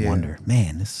you just wonder,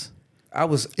 man, it's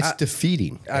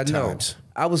defeating at times.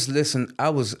 I listened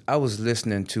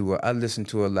to I listened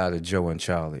to a lot of Joe and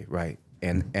Charlie, right?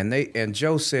 And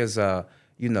Joe says,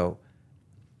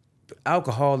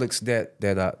 alcoholics that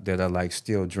are like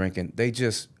still drinking,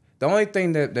 the only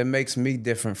thing that makes me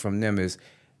different from them is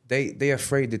they're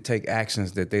afraid to take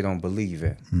actions that they don't believe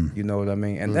in. You know what I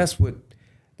mean? And that's what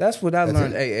I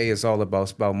learned. AA is all about.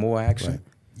 It's about more action. Right.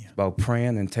 Yeah. It's about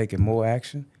praying and taking more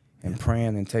action, and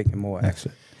praying and taking more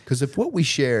action. Because if what we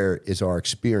share is our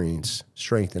experience,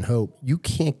 strength, and hope, you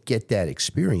can't get that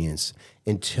experience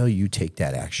until you take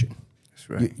that action. That's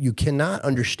right. You cannot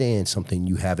understand something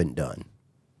you haven't done.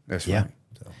 That's right.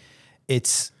 So.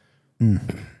 It's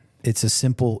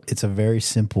a very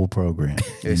simple program,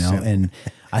 simple. And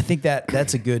I think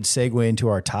that's a good segue into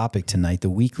our topic tonight. The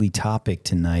weekly topic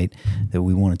tonight that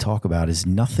we want to talk about is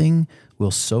nothing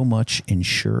will so much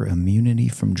ensure immunity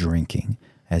from drinking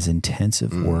as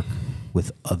intensive work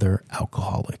with other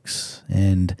alcoholics.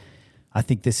 And I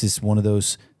think this is one of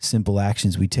those simple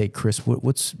actions we take. Chris, what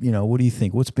do you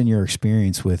think? What's been your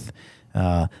experience with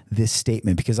this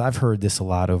statement? Because I've heard this a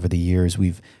lot over the years.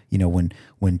 We've,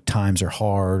 when times are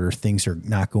hard or things are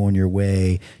not going your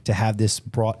way, to have this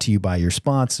brought to you by your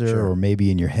sponsor or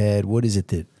maybe in your head. What is it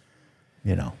that,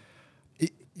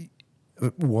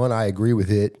 One, I agree with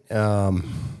it.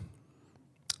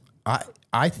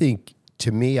 I think,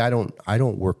 to me, I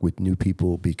don't work with new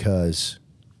people because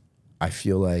I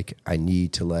feel like I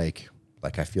need to like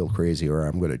I feel crazy or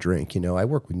I'm going to drink. I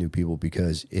work with new people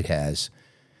because it has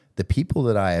the people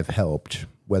that I have helped,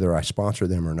 whether I sponsor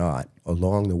them or not,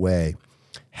 along the way,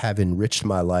 have enriched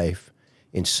my life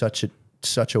in such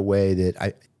a way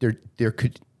that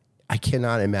I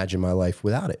cannot imagine my life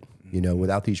without it.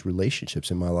 Without these relationships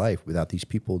in my life, without these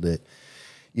people that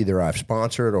either I've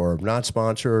sponsored or not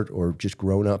sponsored or just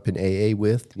grown up in AA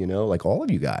with, like all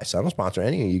of you guys. I don't sponsor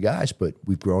any of you guys, but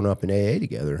we've grown up in AA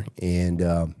together. And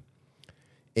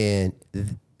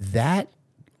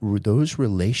those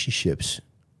relationships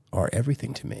are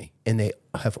everything to me. And they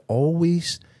have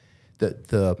always,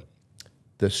 the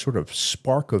sort of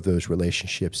spark of those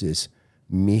relationships is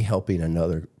me helping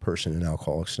another person in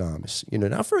Alcoholics Anonymous,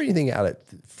 not for anything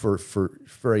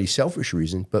for any selfish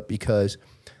reason, but because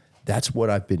that's what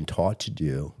I've been taught to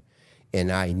do.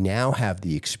 And I now have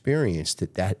the experience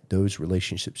that those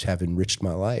relationships have enriched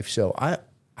my life. So I'm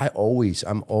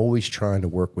always trying to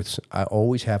work with, I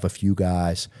always have a few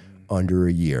guys under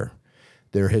a year.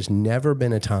 There has never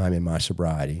been a time in my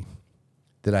sobriety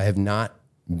that I have not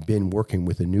been working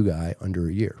with a new guy under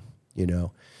a year, And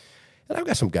I've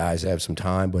got some guys that have some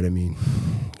time, but I mean,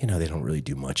 they don't really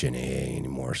do much in AA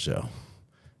anymore. So,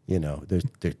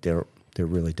 they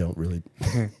really don't really,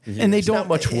 and they don't not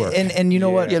much work. And you know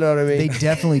what? You know what I mean? They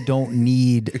definitely don't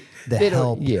need the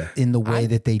help in the way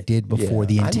that they did before.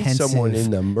 The intensive. I need someone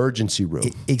in the emergency room.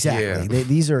 Exactly. Yeah.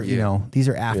 These are these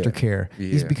are aftercare.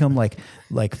 Yeah. These become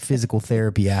like physical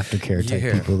therapy aftercare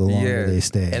type people the longer they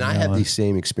stay. And I have these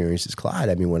same experiences, Clyde.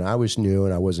 I mean, when I was new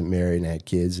and I wasn't married and had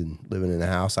kids and living in a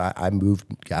house, I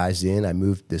moved guys in. I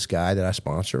moved this guy that I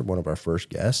sponsored, one of our first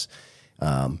guests.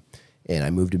 And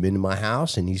I moved him into my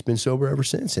house, and he's been sober ever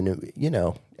since. And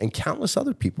and countless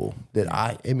other people that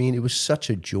I mean, it was such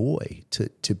a joy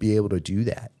to be able to do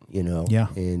that. Yeah.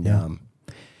 And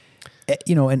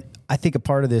and I think a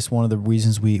part of this, one of the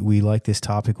reasons we like this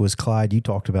topic was, Clyde, you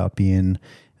talked about being,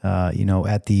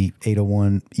 at the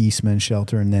 801 East Men's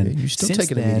Shelter, and then you're still since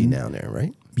taking a meeting down there,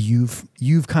 right?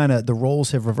 You've kind of, the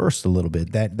roles have reversed a little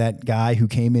bit. That guy who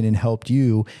came in and helped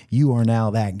you are now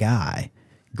that guy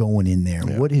going in there.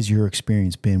 Yeah. What has your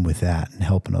experience been with that and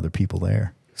helping other people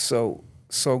there? So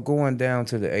going down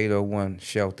to the 801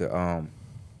 shelter,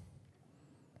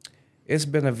 it's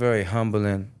been a very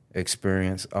humbling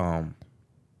experience. And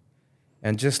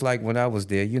just like when I was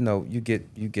there, you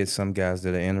get some guys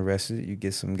that are interested, you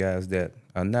get some guys that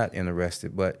are not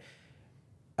interested. But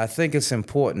I think it's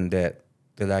important that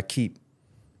I keep,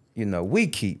 we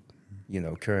keep,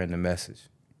 carrying the message.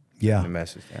 Yeah. The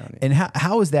message down there. And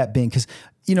how has that been? Because,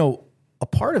 a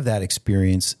part of that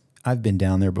experience, I've been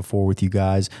down there before with you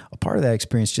guys. A part of that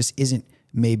experience just isn't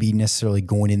maybe necessarily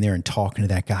going in there and talking to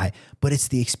that guy, but it's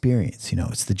the experience.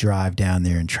 It's the drive down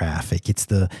there in traffic. It's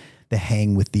the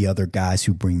hang with the other guys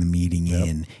who bring the meeting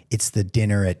in. It's the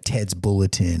dinner at Ted's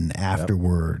Bulletin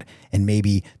afterward. And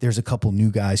maybe there's a couple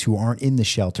new guys who aren't in the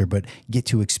shelter, but get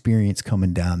to experience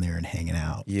coming down there and hanging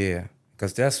out. Yeah,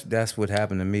 because that's what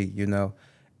happened to me,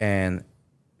 And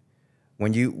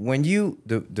when you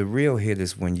the real hit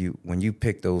is when you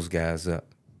pick those guys up,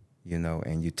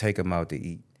 and you take them out to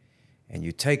eat, and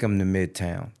you take them to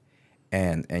Midtown,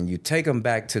 and you take them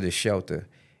back to the shelter,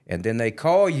 and then they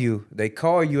call you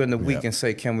in the week and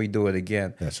say, can we do it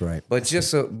again? That's right. But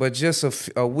just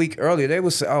a week earlier, they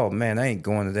would say, oh man, I ain't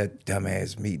going to that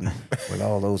dumbass meeting with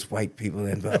all those white people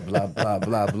and blah blah blah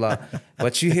blah blah.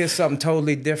 But you hear something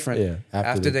totally different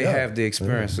after they have the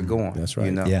experience of going. That's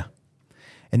right. Yeah.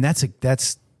 And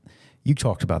that's you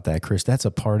talked about that, Chris. That's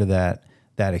a part of that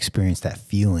experience, that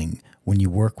feeling when you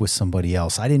work with somebody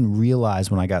else. I didn't realize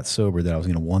when I got sober that I was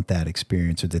going to want that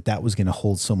experience, or that was going to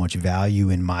hold so much value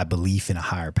in my belief in a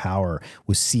higher power,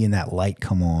 was seeing that light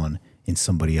come on in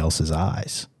somebody else's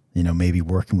eyes. Maybe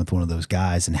working with one of those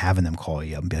guys and having them call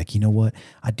you up and be like, you know what,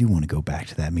 I do want to go back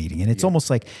to that meeting. And it's almost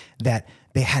like that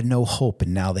they had no hope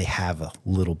and now they have a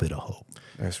little bit of hope.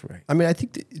 That's right. I mean, I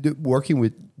think that working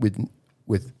with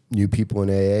new people in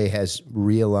AA has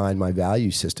realigned my value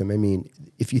system. I mean,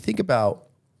 if you think about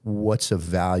what's of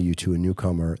value to a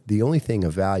newcomer, the only thing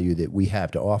of value that we have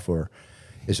to offer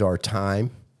is our time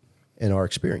and our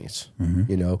experience,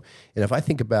 And if I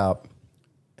think about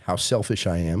how selfish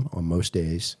I am on most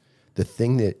days, the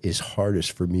thing that is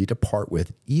hardest for me to part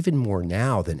with, even more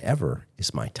now than ever,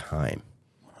 is my time,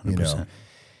 100%.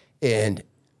 And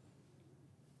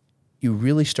you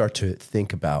really start to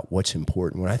think about what's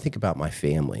important. When I think about my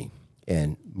family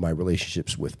and my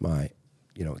relationships with my,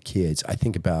 kids, I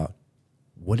think about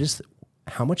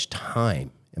how much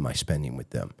time am I spending with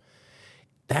them?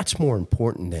 That's more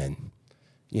important than,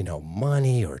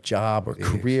 money or job or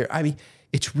career. I mean,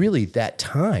 it's really that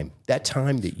time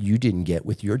that you didn't get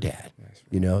with your dad,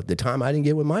 the time I didn't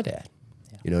get with my dad.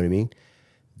 Yeah. You know what I mean?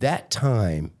 That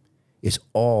time is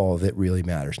all that really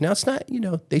matters. Now, it's not,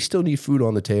 they still need food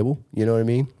on the table, you know what I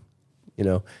mean?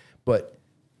 But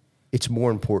it's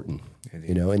more important,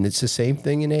 and it's the same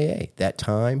thing in AA. That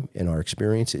time and our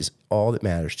experience is all that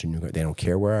matters to newcomers. They don't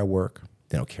care where I work.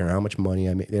 They don't care how much money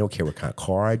I make. They don't care what kind of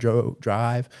car I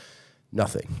drive.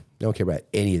 Nothing. They don't care about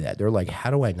any of that. They're like,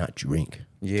 how do I not drink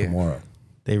tomorrow?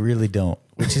 They really don't,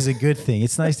 which is a good thing.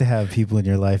 It's nice to have people in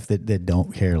your life that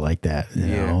don't care like that, you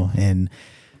know? And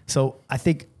so I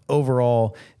think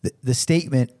overall, the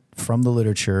statement from the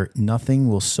literature, nothing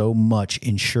will so much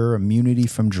ensure immunity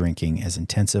from drinking as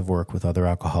intensive work with other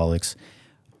alcoholics.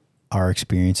 Our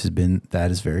experience has been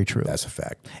that is very true. That's a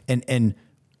fact. And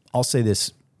I'll say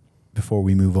this before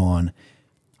we move on.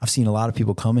 I've seen a lot of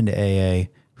people come into AA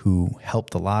who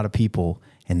helped a lot of people,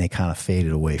 and they kind of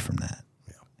faded away from that,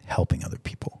 helping other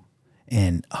people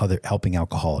and helping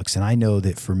alcoholics. And I know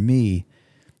that for me,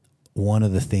 one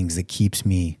of the things that keeps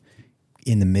me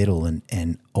in the middle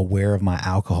and aware of my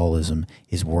alcoholism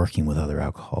is working with other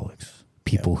alcoholics,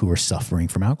 people who are suffering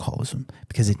from alcoholism,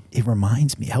 because it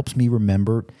reminds me, it helps me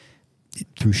remember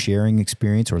through sharing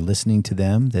experience or listening to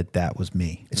them that was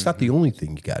me. It's not the only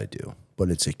thing you got to do, but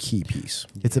it's a key piece.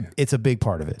 It's a big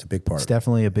part of it. It's a big part. It's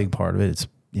definitely a big part of it. It's,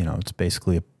 it's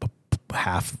basically a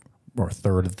half or a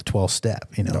third of the 12th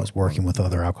step, is working with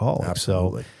other alcoholics.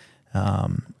 Absolutely. So,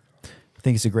 I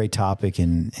think it's a great topic,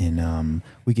 and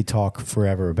we could talk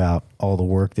forever about all the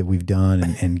work that we've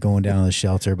done and going down to the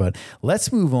shelter. But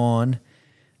let's move on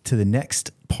to the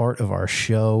next part of our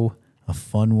show, a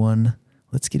fun one.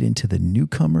 Let's get into the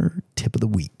newcomer tip of the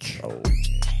week. Oh,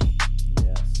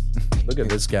 yes. Look at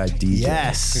this guy, DJ.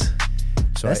 Yes.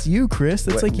 So that's you, Chris.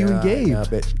 That's like you and Gabe. Nah,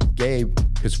 but Gabe,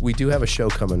 because we do have a show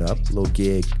coming up, a little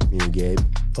gig, me and Gabe.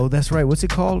 Oh, that's right. What's it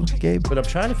called, Gabe? But I'm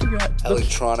trying to figure out.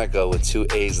 Electronica with 2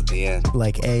 A's at the end.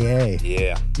 Like AA.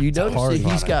 Yeah. You notice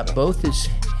that he's got both his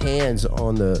hands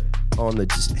on the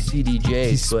CDJs.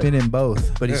 He's spinning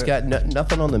both. But he's got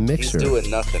nothing on the mixer. He's doing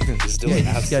nothing. He's doing He's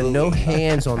got absolutely no nothing.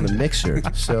 hands on the mixer.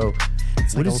 So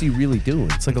what is he really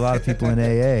doing? It's like a lot of people in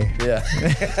AA. Yeah.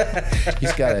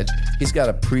 he's got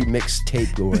a pre-mixed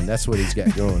tape going. That's what he's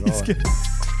got going on.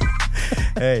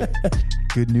 Hey,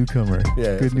 good newcomer.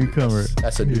 Yeah, good newcomer.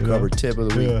 That's a newcomer tip of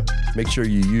the week. Yeah. Make sure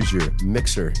you use your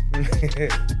mixer.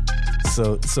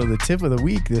 So the tip of the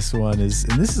week, this one is,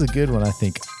 and this is a good one, I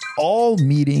think. All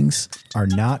meetings are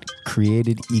not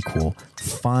created equal.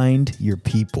 Find your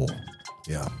people.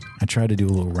 Yeah. I tried to do a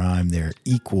little rhyme there.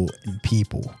 Equal and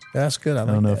people. That's good. I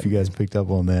don't know if you guys picked up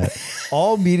on that.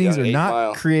 All meetings are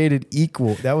not created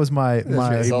equal. That was my.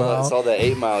 I saw that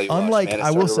 8 Mile you unlike, watched, man.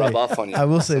 I will say, rub off on you. I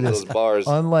will say Some of this. those bars.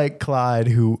 Unlike Clyde,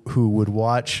 who would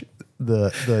watch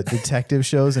the detective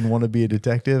shows and want to be a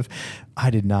detective, I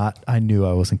did not. I knew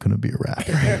I wasn't going to be a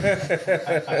rapper.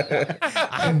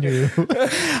 I knew.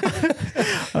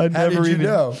 I never even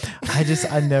know. I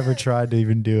never tried to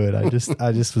even do it. I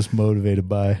just was motivated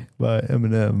by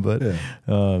Eminem. But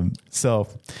so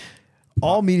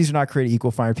all meetings are not created equal.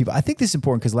 Find your people. I think this is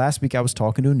important because last week I was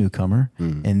talking to a newcomer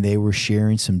and they were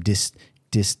sharing some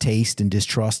distaste and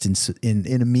distrust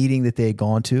in a meeting that they had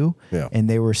gone to. Yeah. And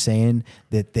they were saying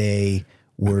that they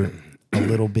were a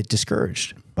little bit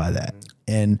discouraged by that.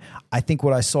 And I think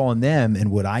what I saw in them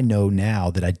and what I know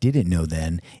now that I didn't know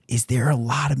then is there are a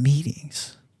lot of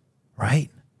meetings, right?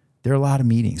 There are a lot of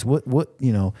meetings. What's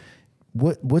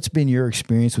been your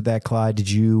experience with that, Clyde?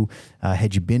 Did you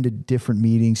had you been to different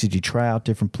meetings? Did you try out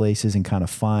different places and kind of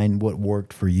find what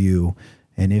worked for you?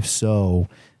 And if so,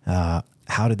 how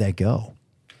did that go?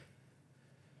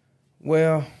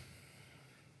 Well,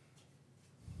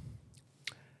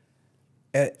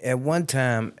 at one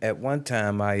time, I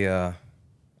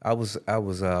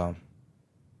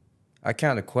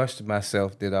kind of questioned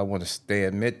myself that I want to stay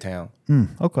at Midtown.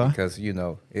 Okay. Because it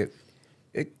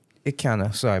kind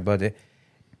of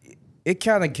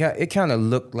it kind of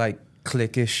looked like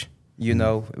cliquish,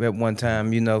 at one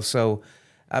time, So,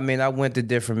 I mean, I went to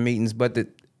different meetings, but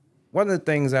one of the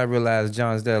things I realized,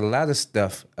 John, is that a lot of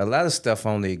stuff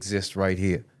only exists right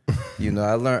here.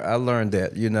 I learned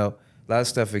that, a lot of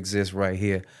stuff exists right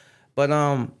here. But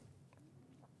I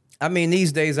mean,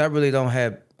 these days I really don't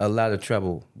have a lot of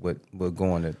trouble with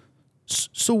going to.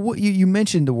 So what you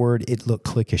mentioned the word it looked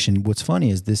cliquish, and what's funny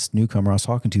is this newcomer I was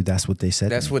talking to, that's what they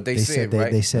said. That's what they said,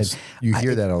 right? They said you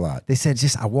hear that a lot. They said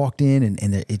I walked in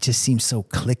and it just seems so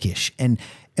cliquish, and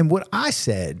what I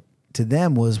said to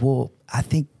them was, well, I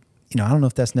think I don't know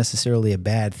if that's necessarily a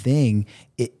bad thing.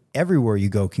 Everywhere you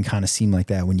go can kind of seem like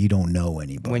that when you don't know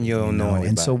anybody. When you don't know anybody.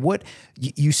 And so what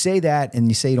you say that, and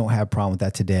you say you don't have a problem with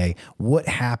that today. What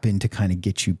happened to kind of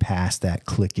get you past that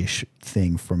cliquish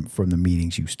thing from the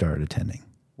meetings you started attending?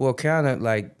 Well, kind of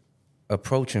like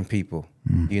approaching people,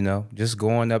 just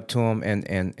going up to them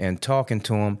and talking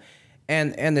to them.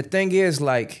 And the thing is,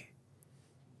 like,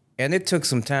 and it took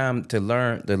some time to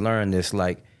learn this,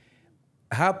 like,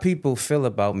 how people feel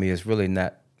about me is really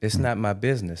not. It's not my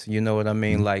business. You know what I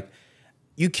mean? Like,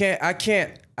 I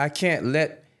can't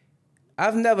let,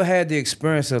 I've never had the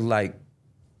experience of like,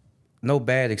 no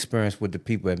bad experience with the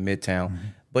people at Midtown.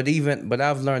 But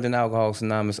I've learned in Alcoholics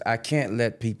Anonymous, I can't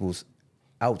let people's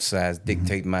outsides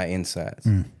dictate my insides.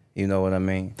 You know what I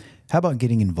mean? How about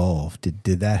getting involved?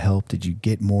 Did that help? Did you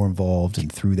get more involved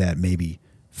and through that maybe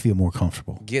feel more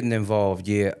comfortable? Getting involved,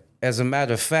 yeah. As a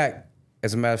matter of fact,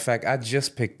 I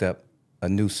just picked up a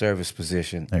new service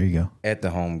position. There you go. At the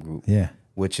home group. Yeah.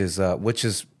 Which is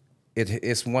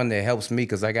it's one that helps me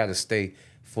because I got to stay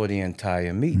for the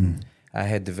entire meeting. I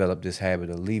had developed this habit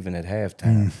of leaving at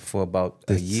halftime for about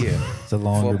a year. It's a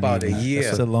longer for about meeting. a year.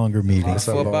 It's a longer meeting.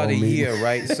 For about a year,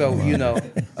 right? So,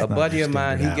 a buddy of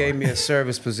mine, he gave me a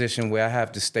service position where I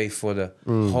have to stay for the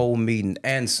whole meeting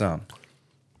and some.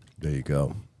 There you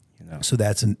go. So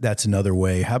that's another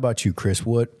way. How about you, Chris?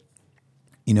 What,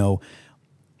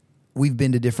 we've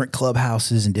been to different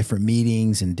clubhouses and different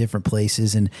meetings and different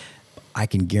places, and I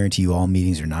can guarantee you all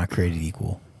meetings are not created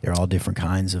equal. They're all different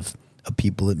kinds of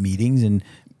people at meetings, and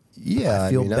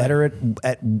I feel better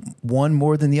at one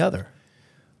more than the other.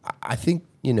 I think,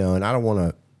 and I don't want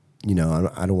to,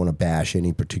 I don't want to bash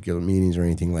any particular meetings or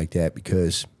anything like that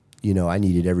because, I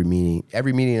needed every meeting.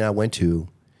 Every meeting I went to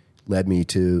led me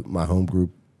to my home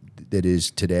group that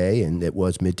is today, and that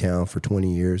was Midtown for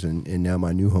 20 years, and now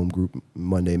my new home group,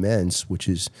 Monday Men's, which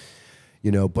is,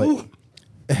 but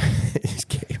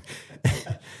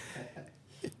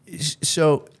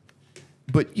so,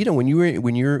 but when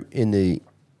you're in the,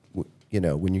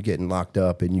 when you're getting locked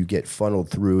up and you get funneled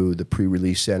through the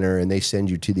pre-release center and they send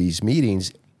you to these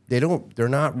meetings, they're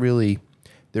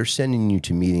sending you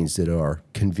to meetings that are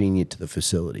convenient to the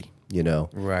facility,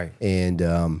 Right.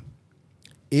 And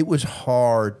it was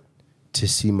hard to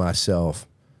see myself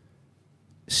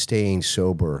staying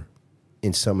sober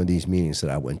in some of these meetings that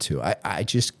I went to. I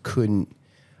just couldn't,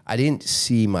 I didn't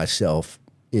see myself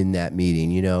in that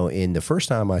meeting, and the first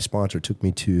time my sponsor took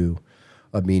me to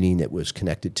a meeting that was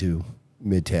connected to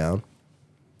Midtown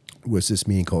was this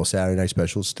meeting called Saturday Night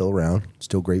Special. It's still around,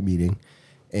 still a great meeting.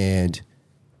 And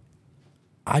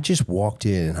I just walked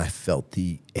in and I felt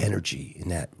the energy in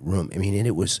that room. I mean, and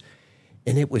it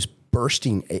was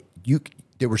bursting.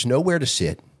 There was nowhere to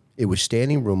sit. It was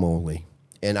standing room only.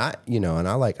 And I'm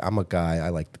a guy,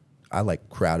 I like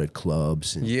crowded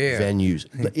clubs and venues.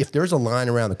 If there's a line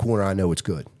around the corner, I know it's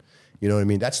good. You know what I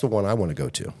mean? That's the one I want to go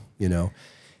to,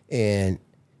 And,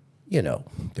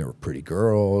 there were pretty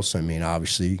girls. I mean,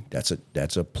 obviously that's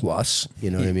a plus, you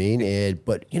know what I mean?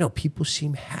 But people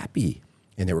seem happy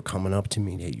and they were coming up to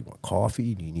me, hey, you want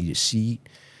coffee? Do you need a seat?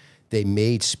 They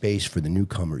made space for the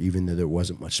newcomer, even though there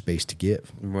wasn't much space to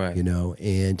give. Right.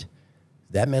 And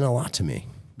that meant a lot to me,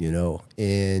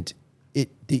 and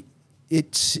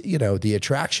the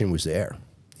attraction was there,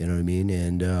 you know what I mean?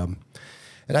 And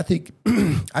I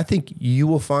think, you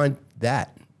will find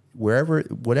that whatever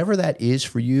that is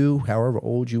for you, however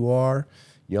old you are,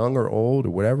 young or old or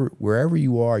wherever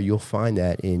you are, you'll find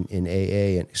that in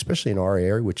AA, and especially in our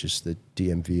area, which is the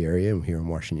DMV area. I'm here in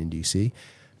Washington, D.C.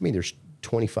 I mean, there's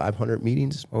 2,500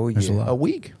 meetings a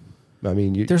week. I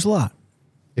mean, there's a lot.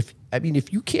 If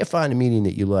you can't find a meeting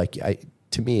that you like,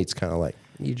 to me, it's kind of like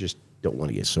you just don't want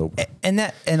to get sober. And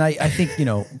I think,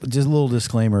 just a little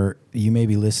disclaimer, you may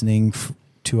be listening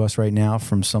to us right now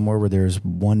from somewhere where there's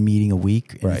one meeting a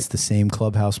week and it's the same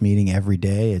clubhouse meeting every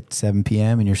day at 7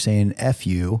 p.m. and you're saying, F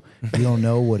you don't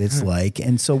know what it's like.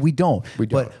 And so we don't.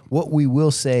 But what we will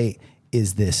say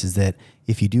is this, is that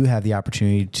if you do have the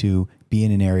opportunity to be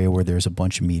in an area where there's a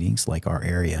bunch of meetings like our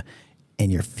area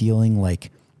and you're feeling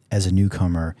like as a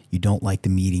newcomer, you don't like the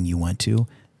meeting you went to,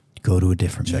 go to a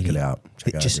different meeting. Check it out.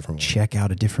 Check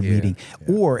out a different meeting.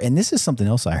 Yeah. Or, and this is something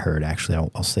else I heard, actually,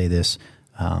 I'll say this.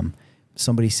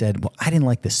 Somebody said, well, I didn't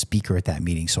like the speaker at that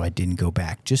meeting, so I didn't go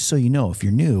back. Just so you know, if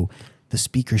you're new, the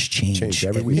speakers change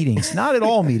every at week. meetings. Not at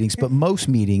all meetings, but most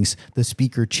meetings, the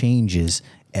speaker changes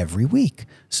every week.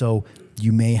 So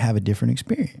you may have a different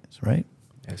experience, right?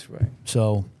 That's right.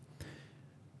 So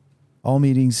all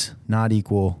meetings, not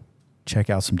equal. Check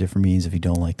out some different meetings if you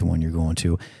don't like the one you're going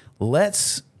to.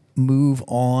 Let's move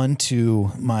on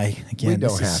to my, again, we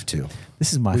don't have to.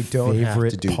 This is my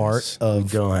favorite part of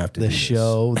the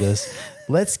show.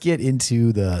 Let's get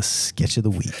into the sketch of the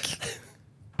week.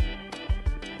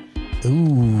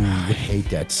 Ooh, I hate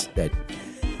that.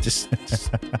 Just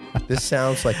this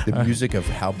sounds like the music of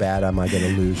how bad am I going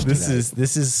to lose tonight.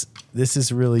 This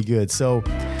is really good. So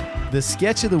the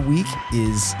sketch of the week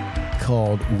is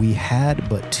called We Had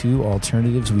But Two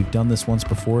Alternatives. We've done this once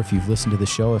before if you've listened to the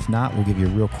show. If not, we'll give you a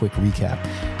real quick recap.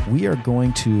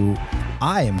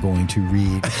 I am going to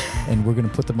read, and we're going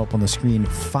to put them up on the screen,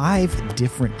 5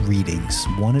 different readings,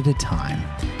 one at a time.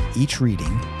 Each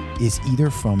reading is either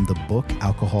from the book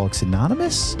Alcoholics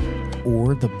Anonymous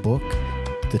or the book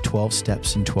The 12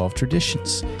 Steps and 12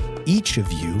 Traditions. Each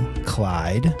of you,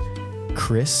 Clyde,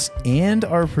 Chris, and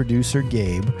our producer,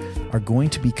 Gabe, are going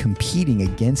to be competing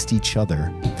against each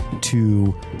other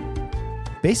to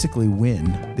basically win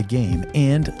the game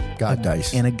and God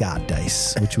dice. And a God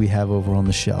dice, which we have over on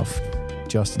the shelf.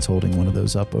 Justin's holding one of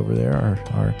those up over there,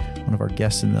 our one of our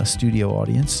guests in the studio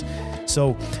audience.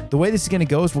 So the way this is going to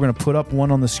go is we're going to put up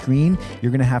one on the screen.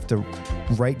 You're going to have to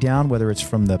write down whether it's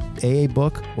from the AA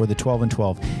book or the 12 and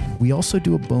 12. We also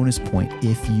do a bonus point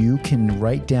if you can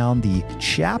write down the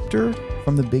chapter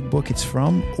from the big book it's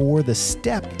from or the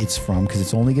step it's from, because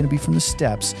it's only going to be from the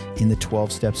steps in the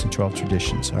 12 steps and 12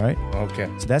 traditions. All right? Okay.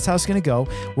 So that's how it's going to go.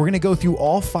 We're going to go through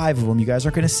all 5 of them. You guys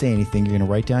aren't going to say anything. You're going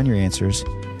to write down your answers.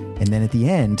 And then at the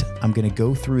end, I'm going to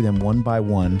go through them one by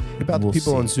one. What about the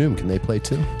people on Zoom? Can they play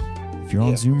too? If you're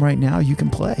on Zoom right now, you can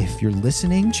play. If you're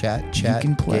listening, Chat, you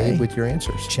can play. Gabe with your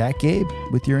answers. Chat Gabe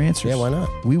with your answers. Yeah, why not?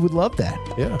 We would love that.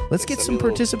 Yeah. Let's get some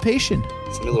participation.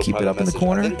 We'll keep it up in the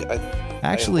corner.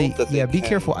 Actually, be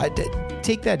careful.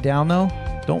 Take that down, though.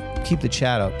 Don't keep the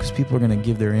chat up because people are going to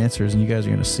give their answers and you guys are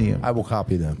going to see them. I will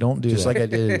copy them. Don't do just that. like I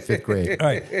did in 5th grade. All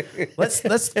right, let's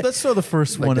throw the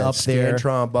first Like one that up there.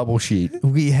 Scantron bubble sheet.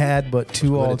 We had but 2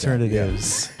 good at that,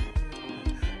 alternatives.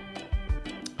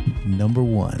 Number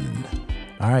 1.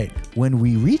 All right. When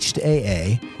we reached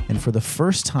AA and for the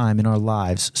first time in our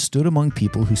lives stood among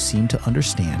people who seemed to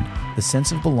understand, the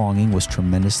sense of belonging was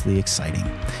tremendously exciting.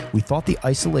 We thought the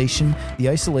isolation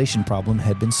problem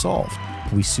had been solved.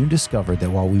 But we soon discovered that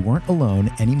while we weren't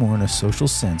alone anymore in a social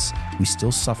sense, we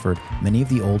still suffered many of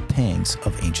the old pangs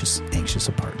of anxious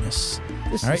apartness.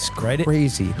 This All right, is write it.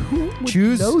 crazy. Who would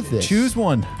Choose know this? Choose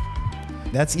one.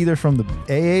 That's either from the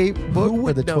AA book or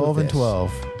would the know 12 and this?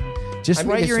 12. Just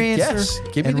write it's your a answer. guess.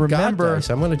 Give me and the God remember, dice.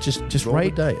 I'm going to just roll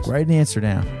write the dice. write an answer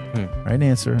down. Write an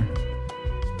answer.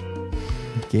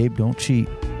 Gabe, don't cheat.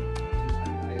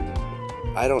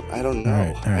 I don't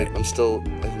know. All right.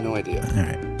 I have no idea. All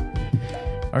right.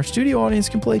 Our studio audience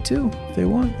can play too if they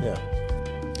want. Yeah.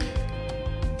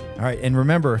 All right, and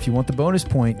remember, if you want the bonus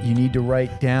point, you need to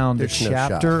write down the There's no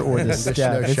chapter shot. or the There's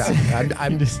step. no shot.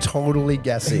 I'm just totally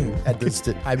guessing at this.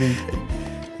 I mean,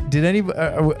 Did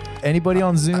anybody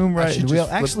on Zoom I write? should Well, just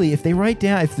flip- actually, if they write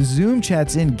down, if the Zoom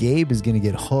chat's in, Gabe is going to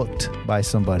get hooked by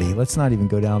somebody. Let's not even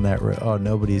go down that road. Oh,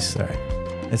 nobody's. All right,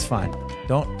 it's fine.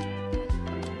 Don't.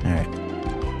 All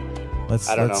right.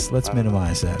 Let's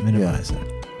minimize that. Minimize that.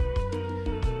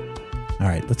 All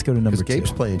right, let's go to number 2.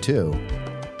 Gabe's playing too.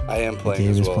 I am playing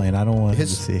Gabe as is well. playing. I don't want him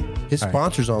His to see. His All right.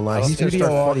 sponsors online. He's going Studio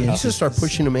to audience. start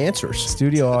pushing him answers.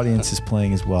 Studio audience is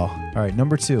playing as well. All right,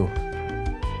 number 2.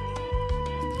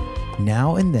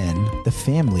 Now and then, the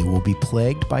family will be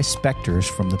plagued by specters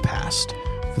from the past.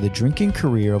 For the drinking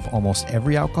career of almost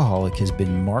every alcoholic has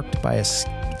been marked by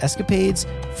escapades,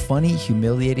 funny,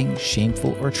 humiliating,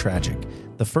 shameful, or tragic.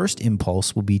 The first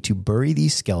impulse will be to bury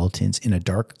these skeletons in a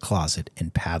dark closet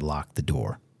and padlock the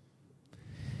door.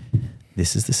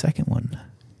 This is the second one.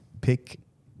 Pick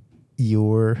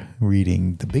your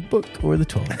reading, the big book or the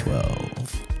 12 and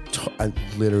 12. I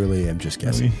literally am just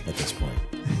guessing at this point.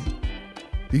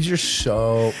 These are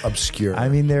so obscure. I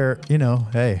mean, they're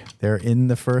in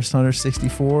the first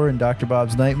 164 in Dr.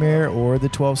 Bob's Nightmare or the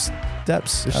 12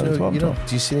 steps. There's out of no, 12 you and know,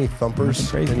 do you see any thumpers,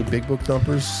 Nothing crazy. any big book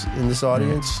thumpers in this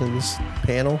audience, in this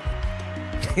panel?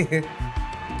 12.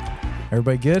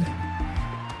 Everybody good?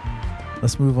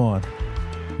 Let's move on.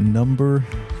 Number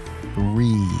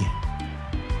 3.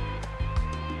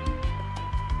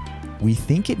 We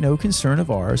think it no concern of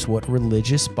ours what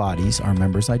religious bodies our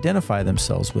members identify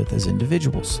themselves with as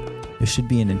individuals. This should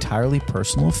be an entirely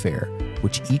personal affair,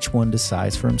 which each one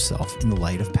decides for himself in the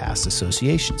light of past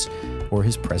associations or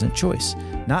his present choice.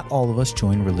 Not all of us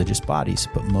join religious bodies,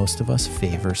 but most of us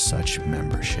favor such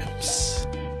memberships.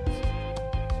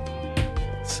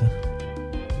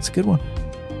 It's a good one.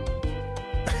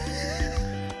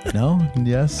 No?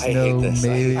 Yes? I no? hate this.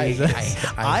 Maybe?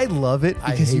 I love it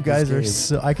I because hate you guys this are game.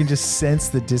 so... I can just sense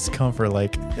the discomfort,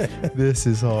 like, this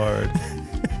is hard.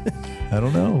 I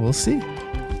don't know. We'll see.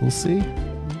 We'll see.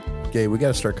 Okay, we got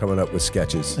to start coming up with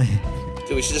sketches.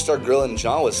 Dude, we should just start grilling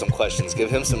John with some questions. Give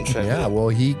him some trivia. Yeah, well,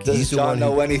 he's Does the John one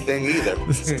know who, anything either?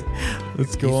 Let's go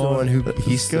He's the on. one who- Let's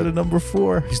he's go the- to number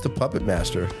 4. he's the puppet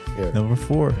master. Yeah. Number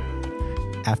 4.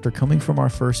 After coming from our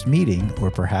first meeting,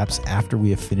 or perhaps after we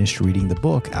have finished reading the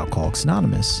book Alcoholics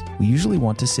Anonymous, we usually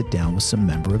want to sit down with some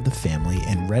member of the family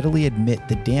and readily admit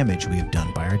the damage we have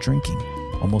done by our drinking.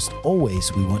 Almost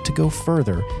always, we want to go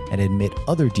further and admit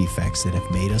other defects that have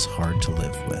made us hard to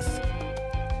live with.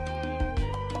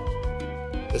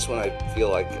 This one I feel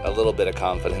like a little bit of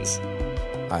confidence.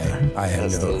 I have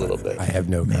Just no. a little bit. I have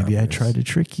no. Maybe I confidence. tried to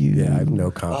trick you. Yeah, I have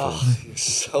no confidence.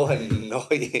 Oh, you're so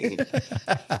annoying.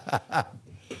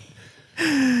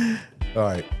 All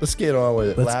right, let's get on with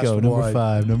it. Let's Last go.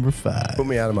 one. Number five. Put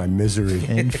me out of my misery.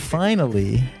 And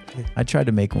finally, I tried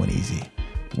to make one easy.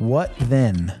 What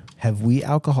then have we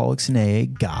alcoholics in AA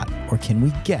got, or can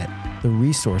we get, the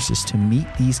resources to meet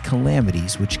these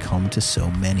calamities which come to so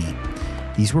many?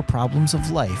 These were problems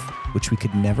of life which we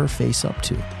could never face up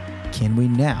to. Can we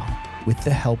now, with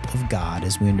the help of God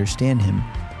as we understand Him,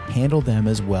 handle them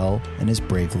as well and as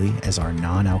bravely as our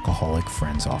non-alcoholic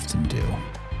friends often do?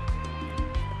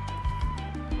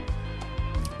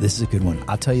 This is a good one.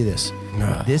 I'll tell you this.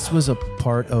 This was a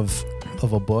part of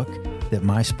a book that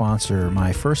my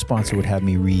first sponsor would have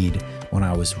me read when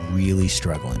I was really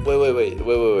struggling. Wait.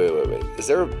 Is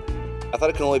there I thought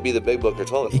it can only be the big book or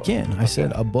 12. It can. I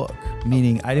said a book,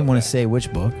 meaning I didn't want to say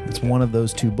which book. It's one of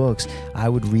those two books. I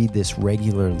would read this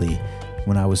regularly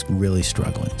when I was really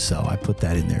struggling. So I put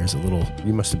that in there as a little.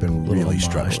 You must have been little really homage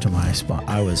struggling. to my spot.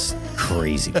 I was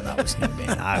crazy when I was new,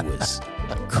 man. I was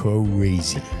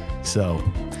crazy. So,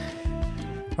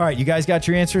 all right, you guys got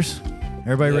your answers?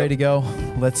 Everybody ready to go?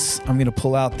 I'm going to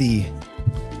pull out the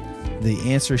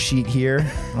answer sheet here.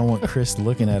 I don't want Chris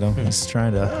looking at them. He's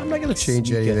trying to. I'm not going to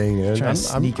change anything. Trying to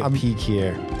sneak a peek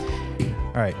here.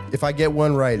 All right. If I get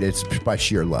one right, it's by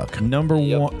sheer luck. Number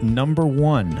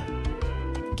one.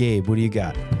 Gabe, what do you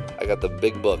got? I got the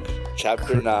big book,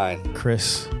 chapter 9.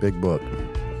 Chris. Big book.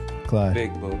 Clyde.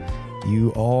 Big book.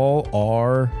 You all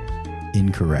are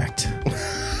incorrect.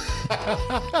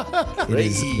 It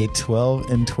is the 12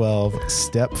 and 12,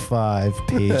 step 5,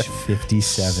 page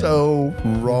 57. So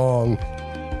wrong.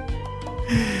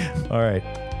 All right.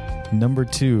 Number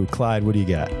 2, Clyde, what do you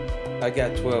got? I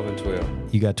got 12 and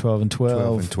 12. You got 12 and 12.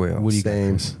 12 and 12. What do you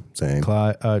Same. got, Chris? Same.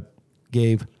 Clyde,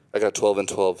 Gabe. I got 12 and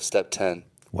 12, step 10.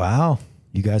 Wow.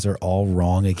 You guys are all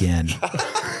wrong again.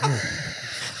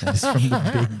 That's from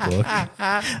the big book.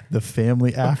 The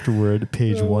Family Afterward,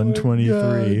 page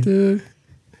 123. God, dude.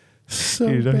 So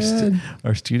Dude, bad.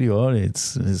 our studio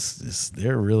audience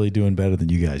they're really doing better than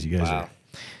you guys. You guys Wow. are.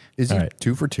 Is he All right.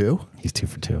 2 for 2? He's 2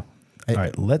 for 2. All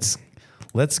right, let's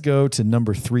go to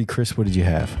number 3. Chris, what did you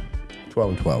have? 12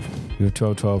 and 12. You have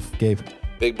 12, 12. Gabe,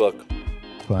 Big book.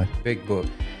 Clyde. Big book.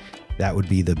 That would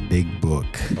be the big book.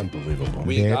 Unbelievable.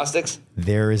 We agnostics?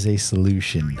 There is a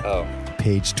solution. Oh.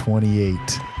 Page 28.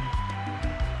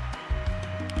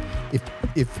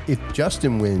 If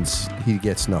Justin wins, he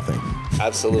gets nothing.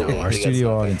 Absolutely. Our He gets studio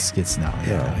nothing. audience gets no.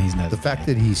 Yeah, he's not. The fact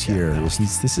that he's here is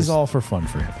This is all for fun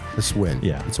for him. this win.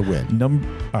 Yeah, It's a win.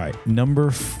 All right,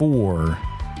 number 4.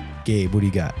 Gabe, what do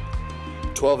you got?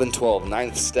 12 and 12,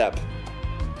 9th step.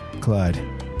 Clyde,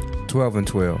 12 and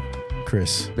 12.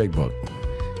 Chris, Big book.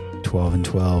 12 and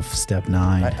 12, step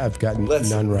 9. I've gotten Let's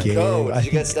none right. Gabe, go. Did I you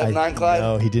get think step 9, Clyde?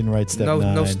 No, he didn't write step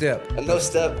 9. No step. And no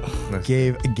step.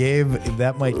 Gabe,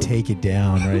 that might take it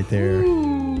down right there.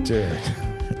 Dude.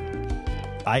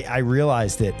 I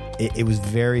realized that it was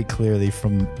very clearly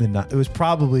from it was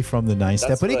probably from the 9th step,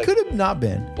 That's but it like- could have not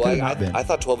been. Well, Could have not been. I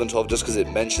thought 12 and 12 just because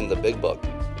it mentioned the big book.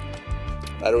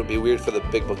 That would be weird for the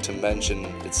big book to mention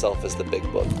itself as the big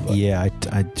book. But Yeah,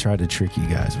 I tried to trick you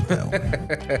guys with that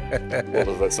one. what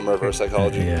was that, some reverse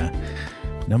psychology? Yeah.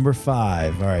 Number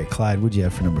 5. All right, Clyde, what'd you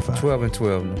have for number 5? 12 and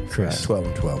 12. Chris, 12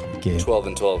 and 12. Gabe, 12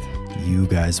 and 12. you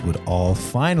guys would all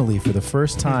finally, for the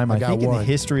first time, I got think in the one.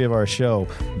 history of our show,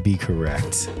 be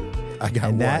correct. I got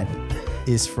And one. that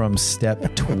is from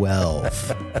step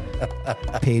 12.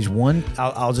 Page 1,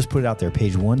 I'll just put it out there.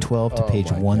 Page 112 to page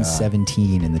my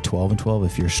 117 in the 12 and 12.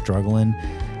 If you're struggling,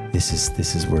 this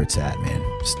is where it's at, man.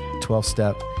 12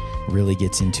 step really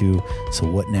gets into, so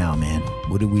what now, man?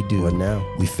 What do we do? What now?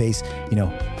 We face,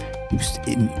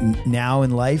 now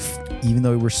in life, even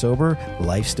though we're sober,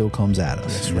 life still comes at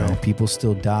us. You know, people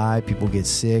still die, people get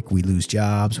sick, we lose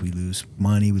jobs, we lose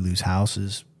money, we lose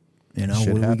houses. You know,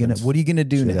 Shit happens. what are you gonna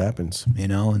do Shit now? happens. You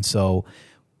know, and so,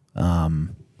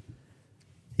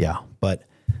 yeah, but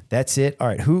that's it. All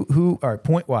right, who? All right,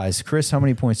 point wise, Chris, how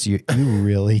many points do you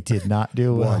really did not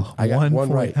do well? One. I got one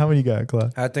point. right. How many you got,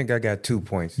 Clyde? I think I got 2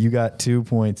 points. You got 2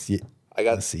 points. I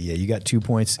got Let's see. Yeah, you got 2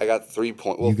 points. I got 3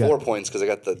 points. Well, You got- 4 points because I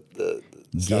got the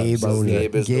Gabe, so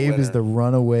Gabe is the winner.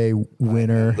 runaway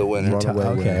winner. The winner. Okay,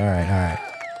 Runaway winner. all right.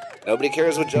 Nobody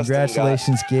cares what Justin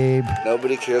Congratulations, Gabe. got.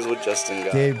 Nobody cares what Justin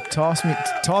got. Gabe,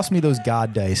 toss me those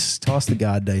God dice. Toss the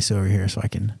God dice over here so I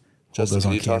can hold Justin, those can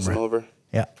on you toss camera. him over?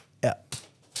 Yeah.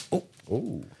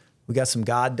 Oh, We got some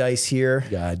God dice here.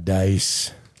 God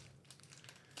dice.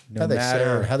 No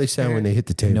matter How they sound when they hit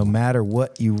the table? no matter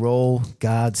what you roll,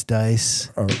 God's dice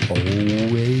Are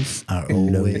always. are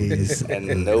always.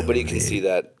 And nobody can see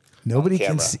that. Nobody on can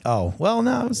camera. see. Oh well,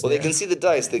 no. Well, they can see the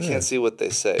dice. They can't see what they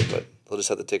say, but they'll just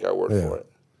have to take our word Yeah. for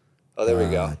it. Oh, there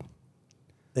we go.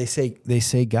 They say They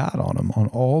say God on them on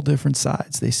all different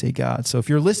sides. They say God. So if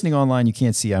you're listening online, you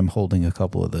can't see I'm holding a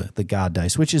couple of the God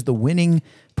dice, which is the winning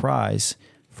prize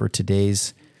for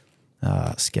today's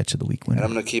sketch of the week winner. And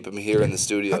I'm going to keep them here in the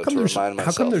studio to remind myself.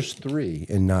 How come there's 3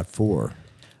 and not 4?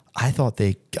 I thought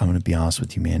I'm going to be honest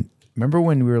with you, man. Remember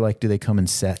when we were like, do they come in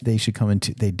set? They should come in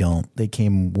 2. They don't. They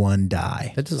came 1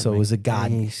 die. So it was a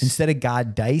God. Nice. Instead of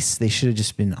God dice, they should have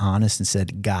just been honest and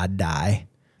said God die.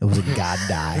 It was a God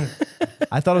die.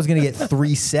 I thought I was going to get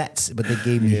 3 sets, but they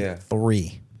gave me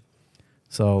 3.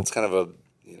 So it's kind of a,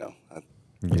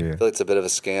 I feel like it's a bit of a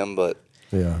scam, but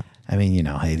Yeah. I mean,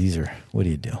 hey, these are, what do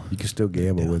you do? You can still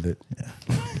gamble with it. Yeah,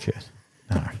 you could.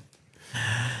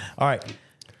 All right.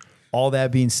 All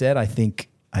that being said, I think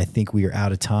we are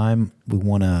out of time. We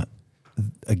want to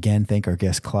again thank our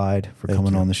guest Clyde for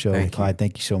coming on the show. Clyde,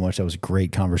 thank you so much. That was a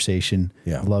great conversation.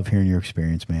 Yeah. Love hearing your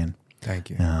experience, man. Thank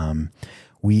you.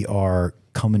 We are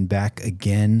coming back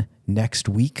again next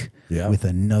week with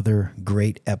another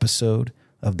great episode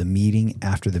of The Meeting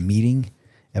After the Meeting,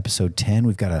 episode 10.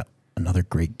 We've got another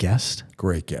great guest.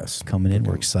 Great guest. Coming in.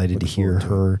 We're excited to hear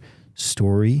her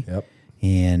story. Yep.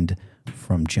 And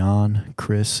from John,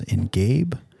 Chris, and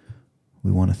Gabe,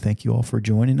 we want to thank you all for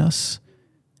joining us,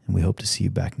 and we hope to see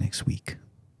you back next week.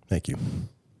 Thank you.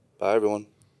 bye, everyone.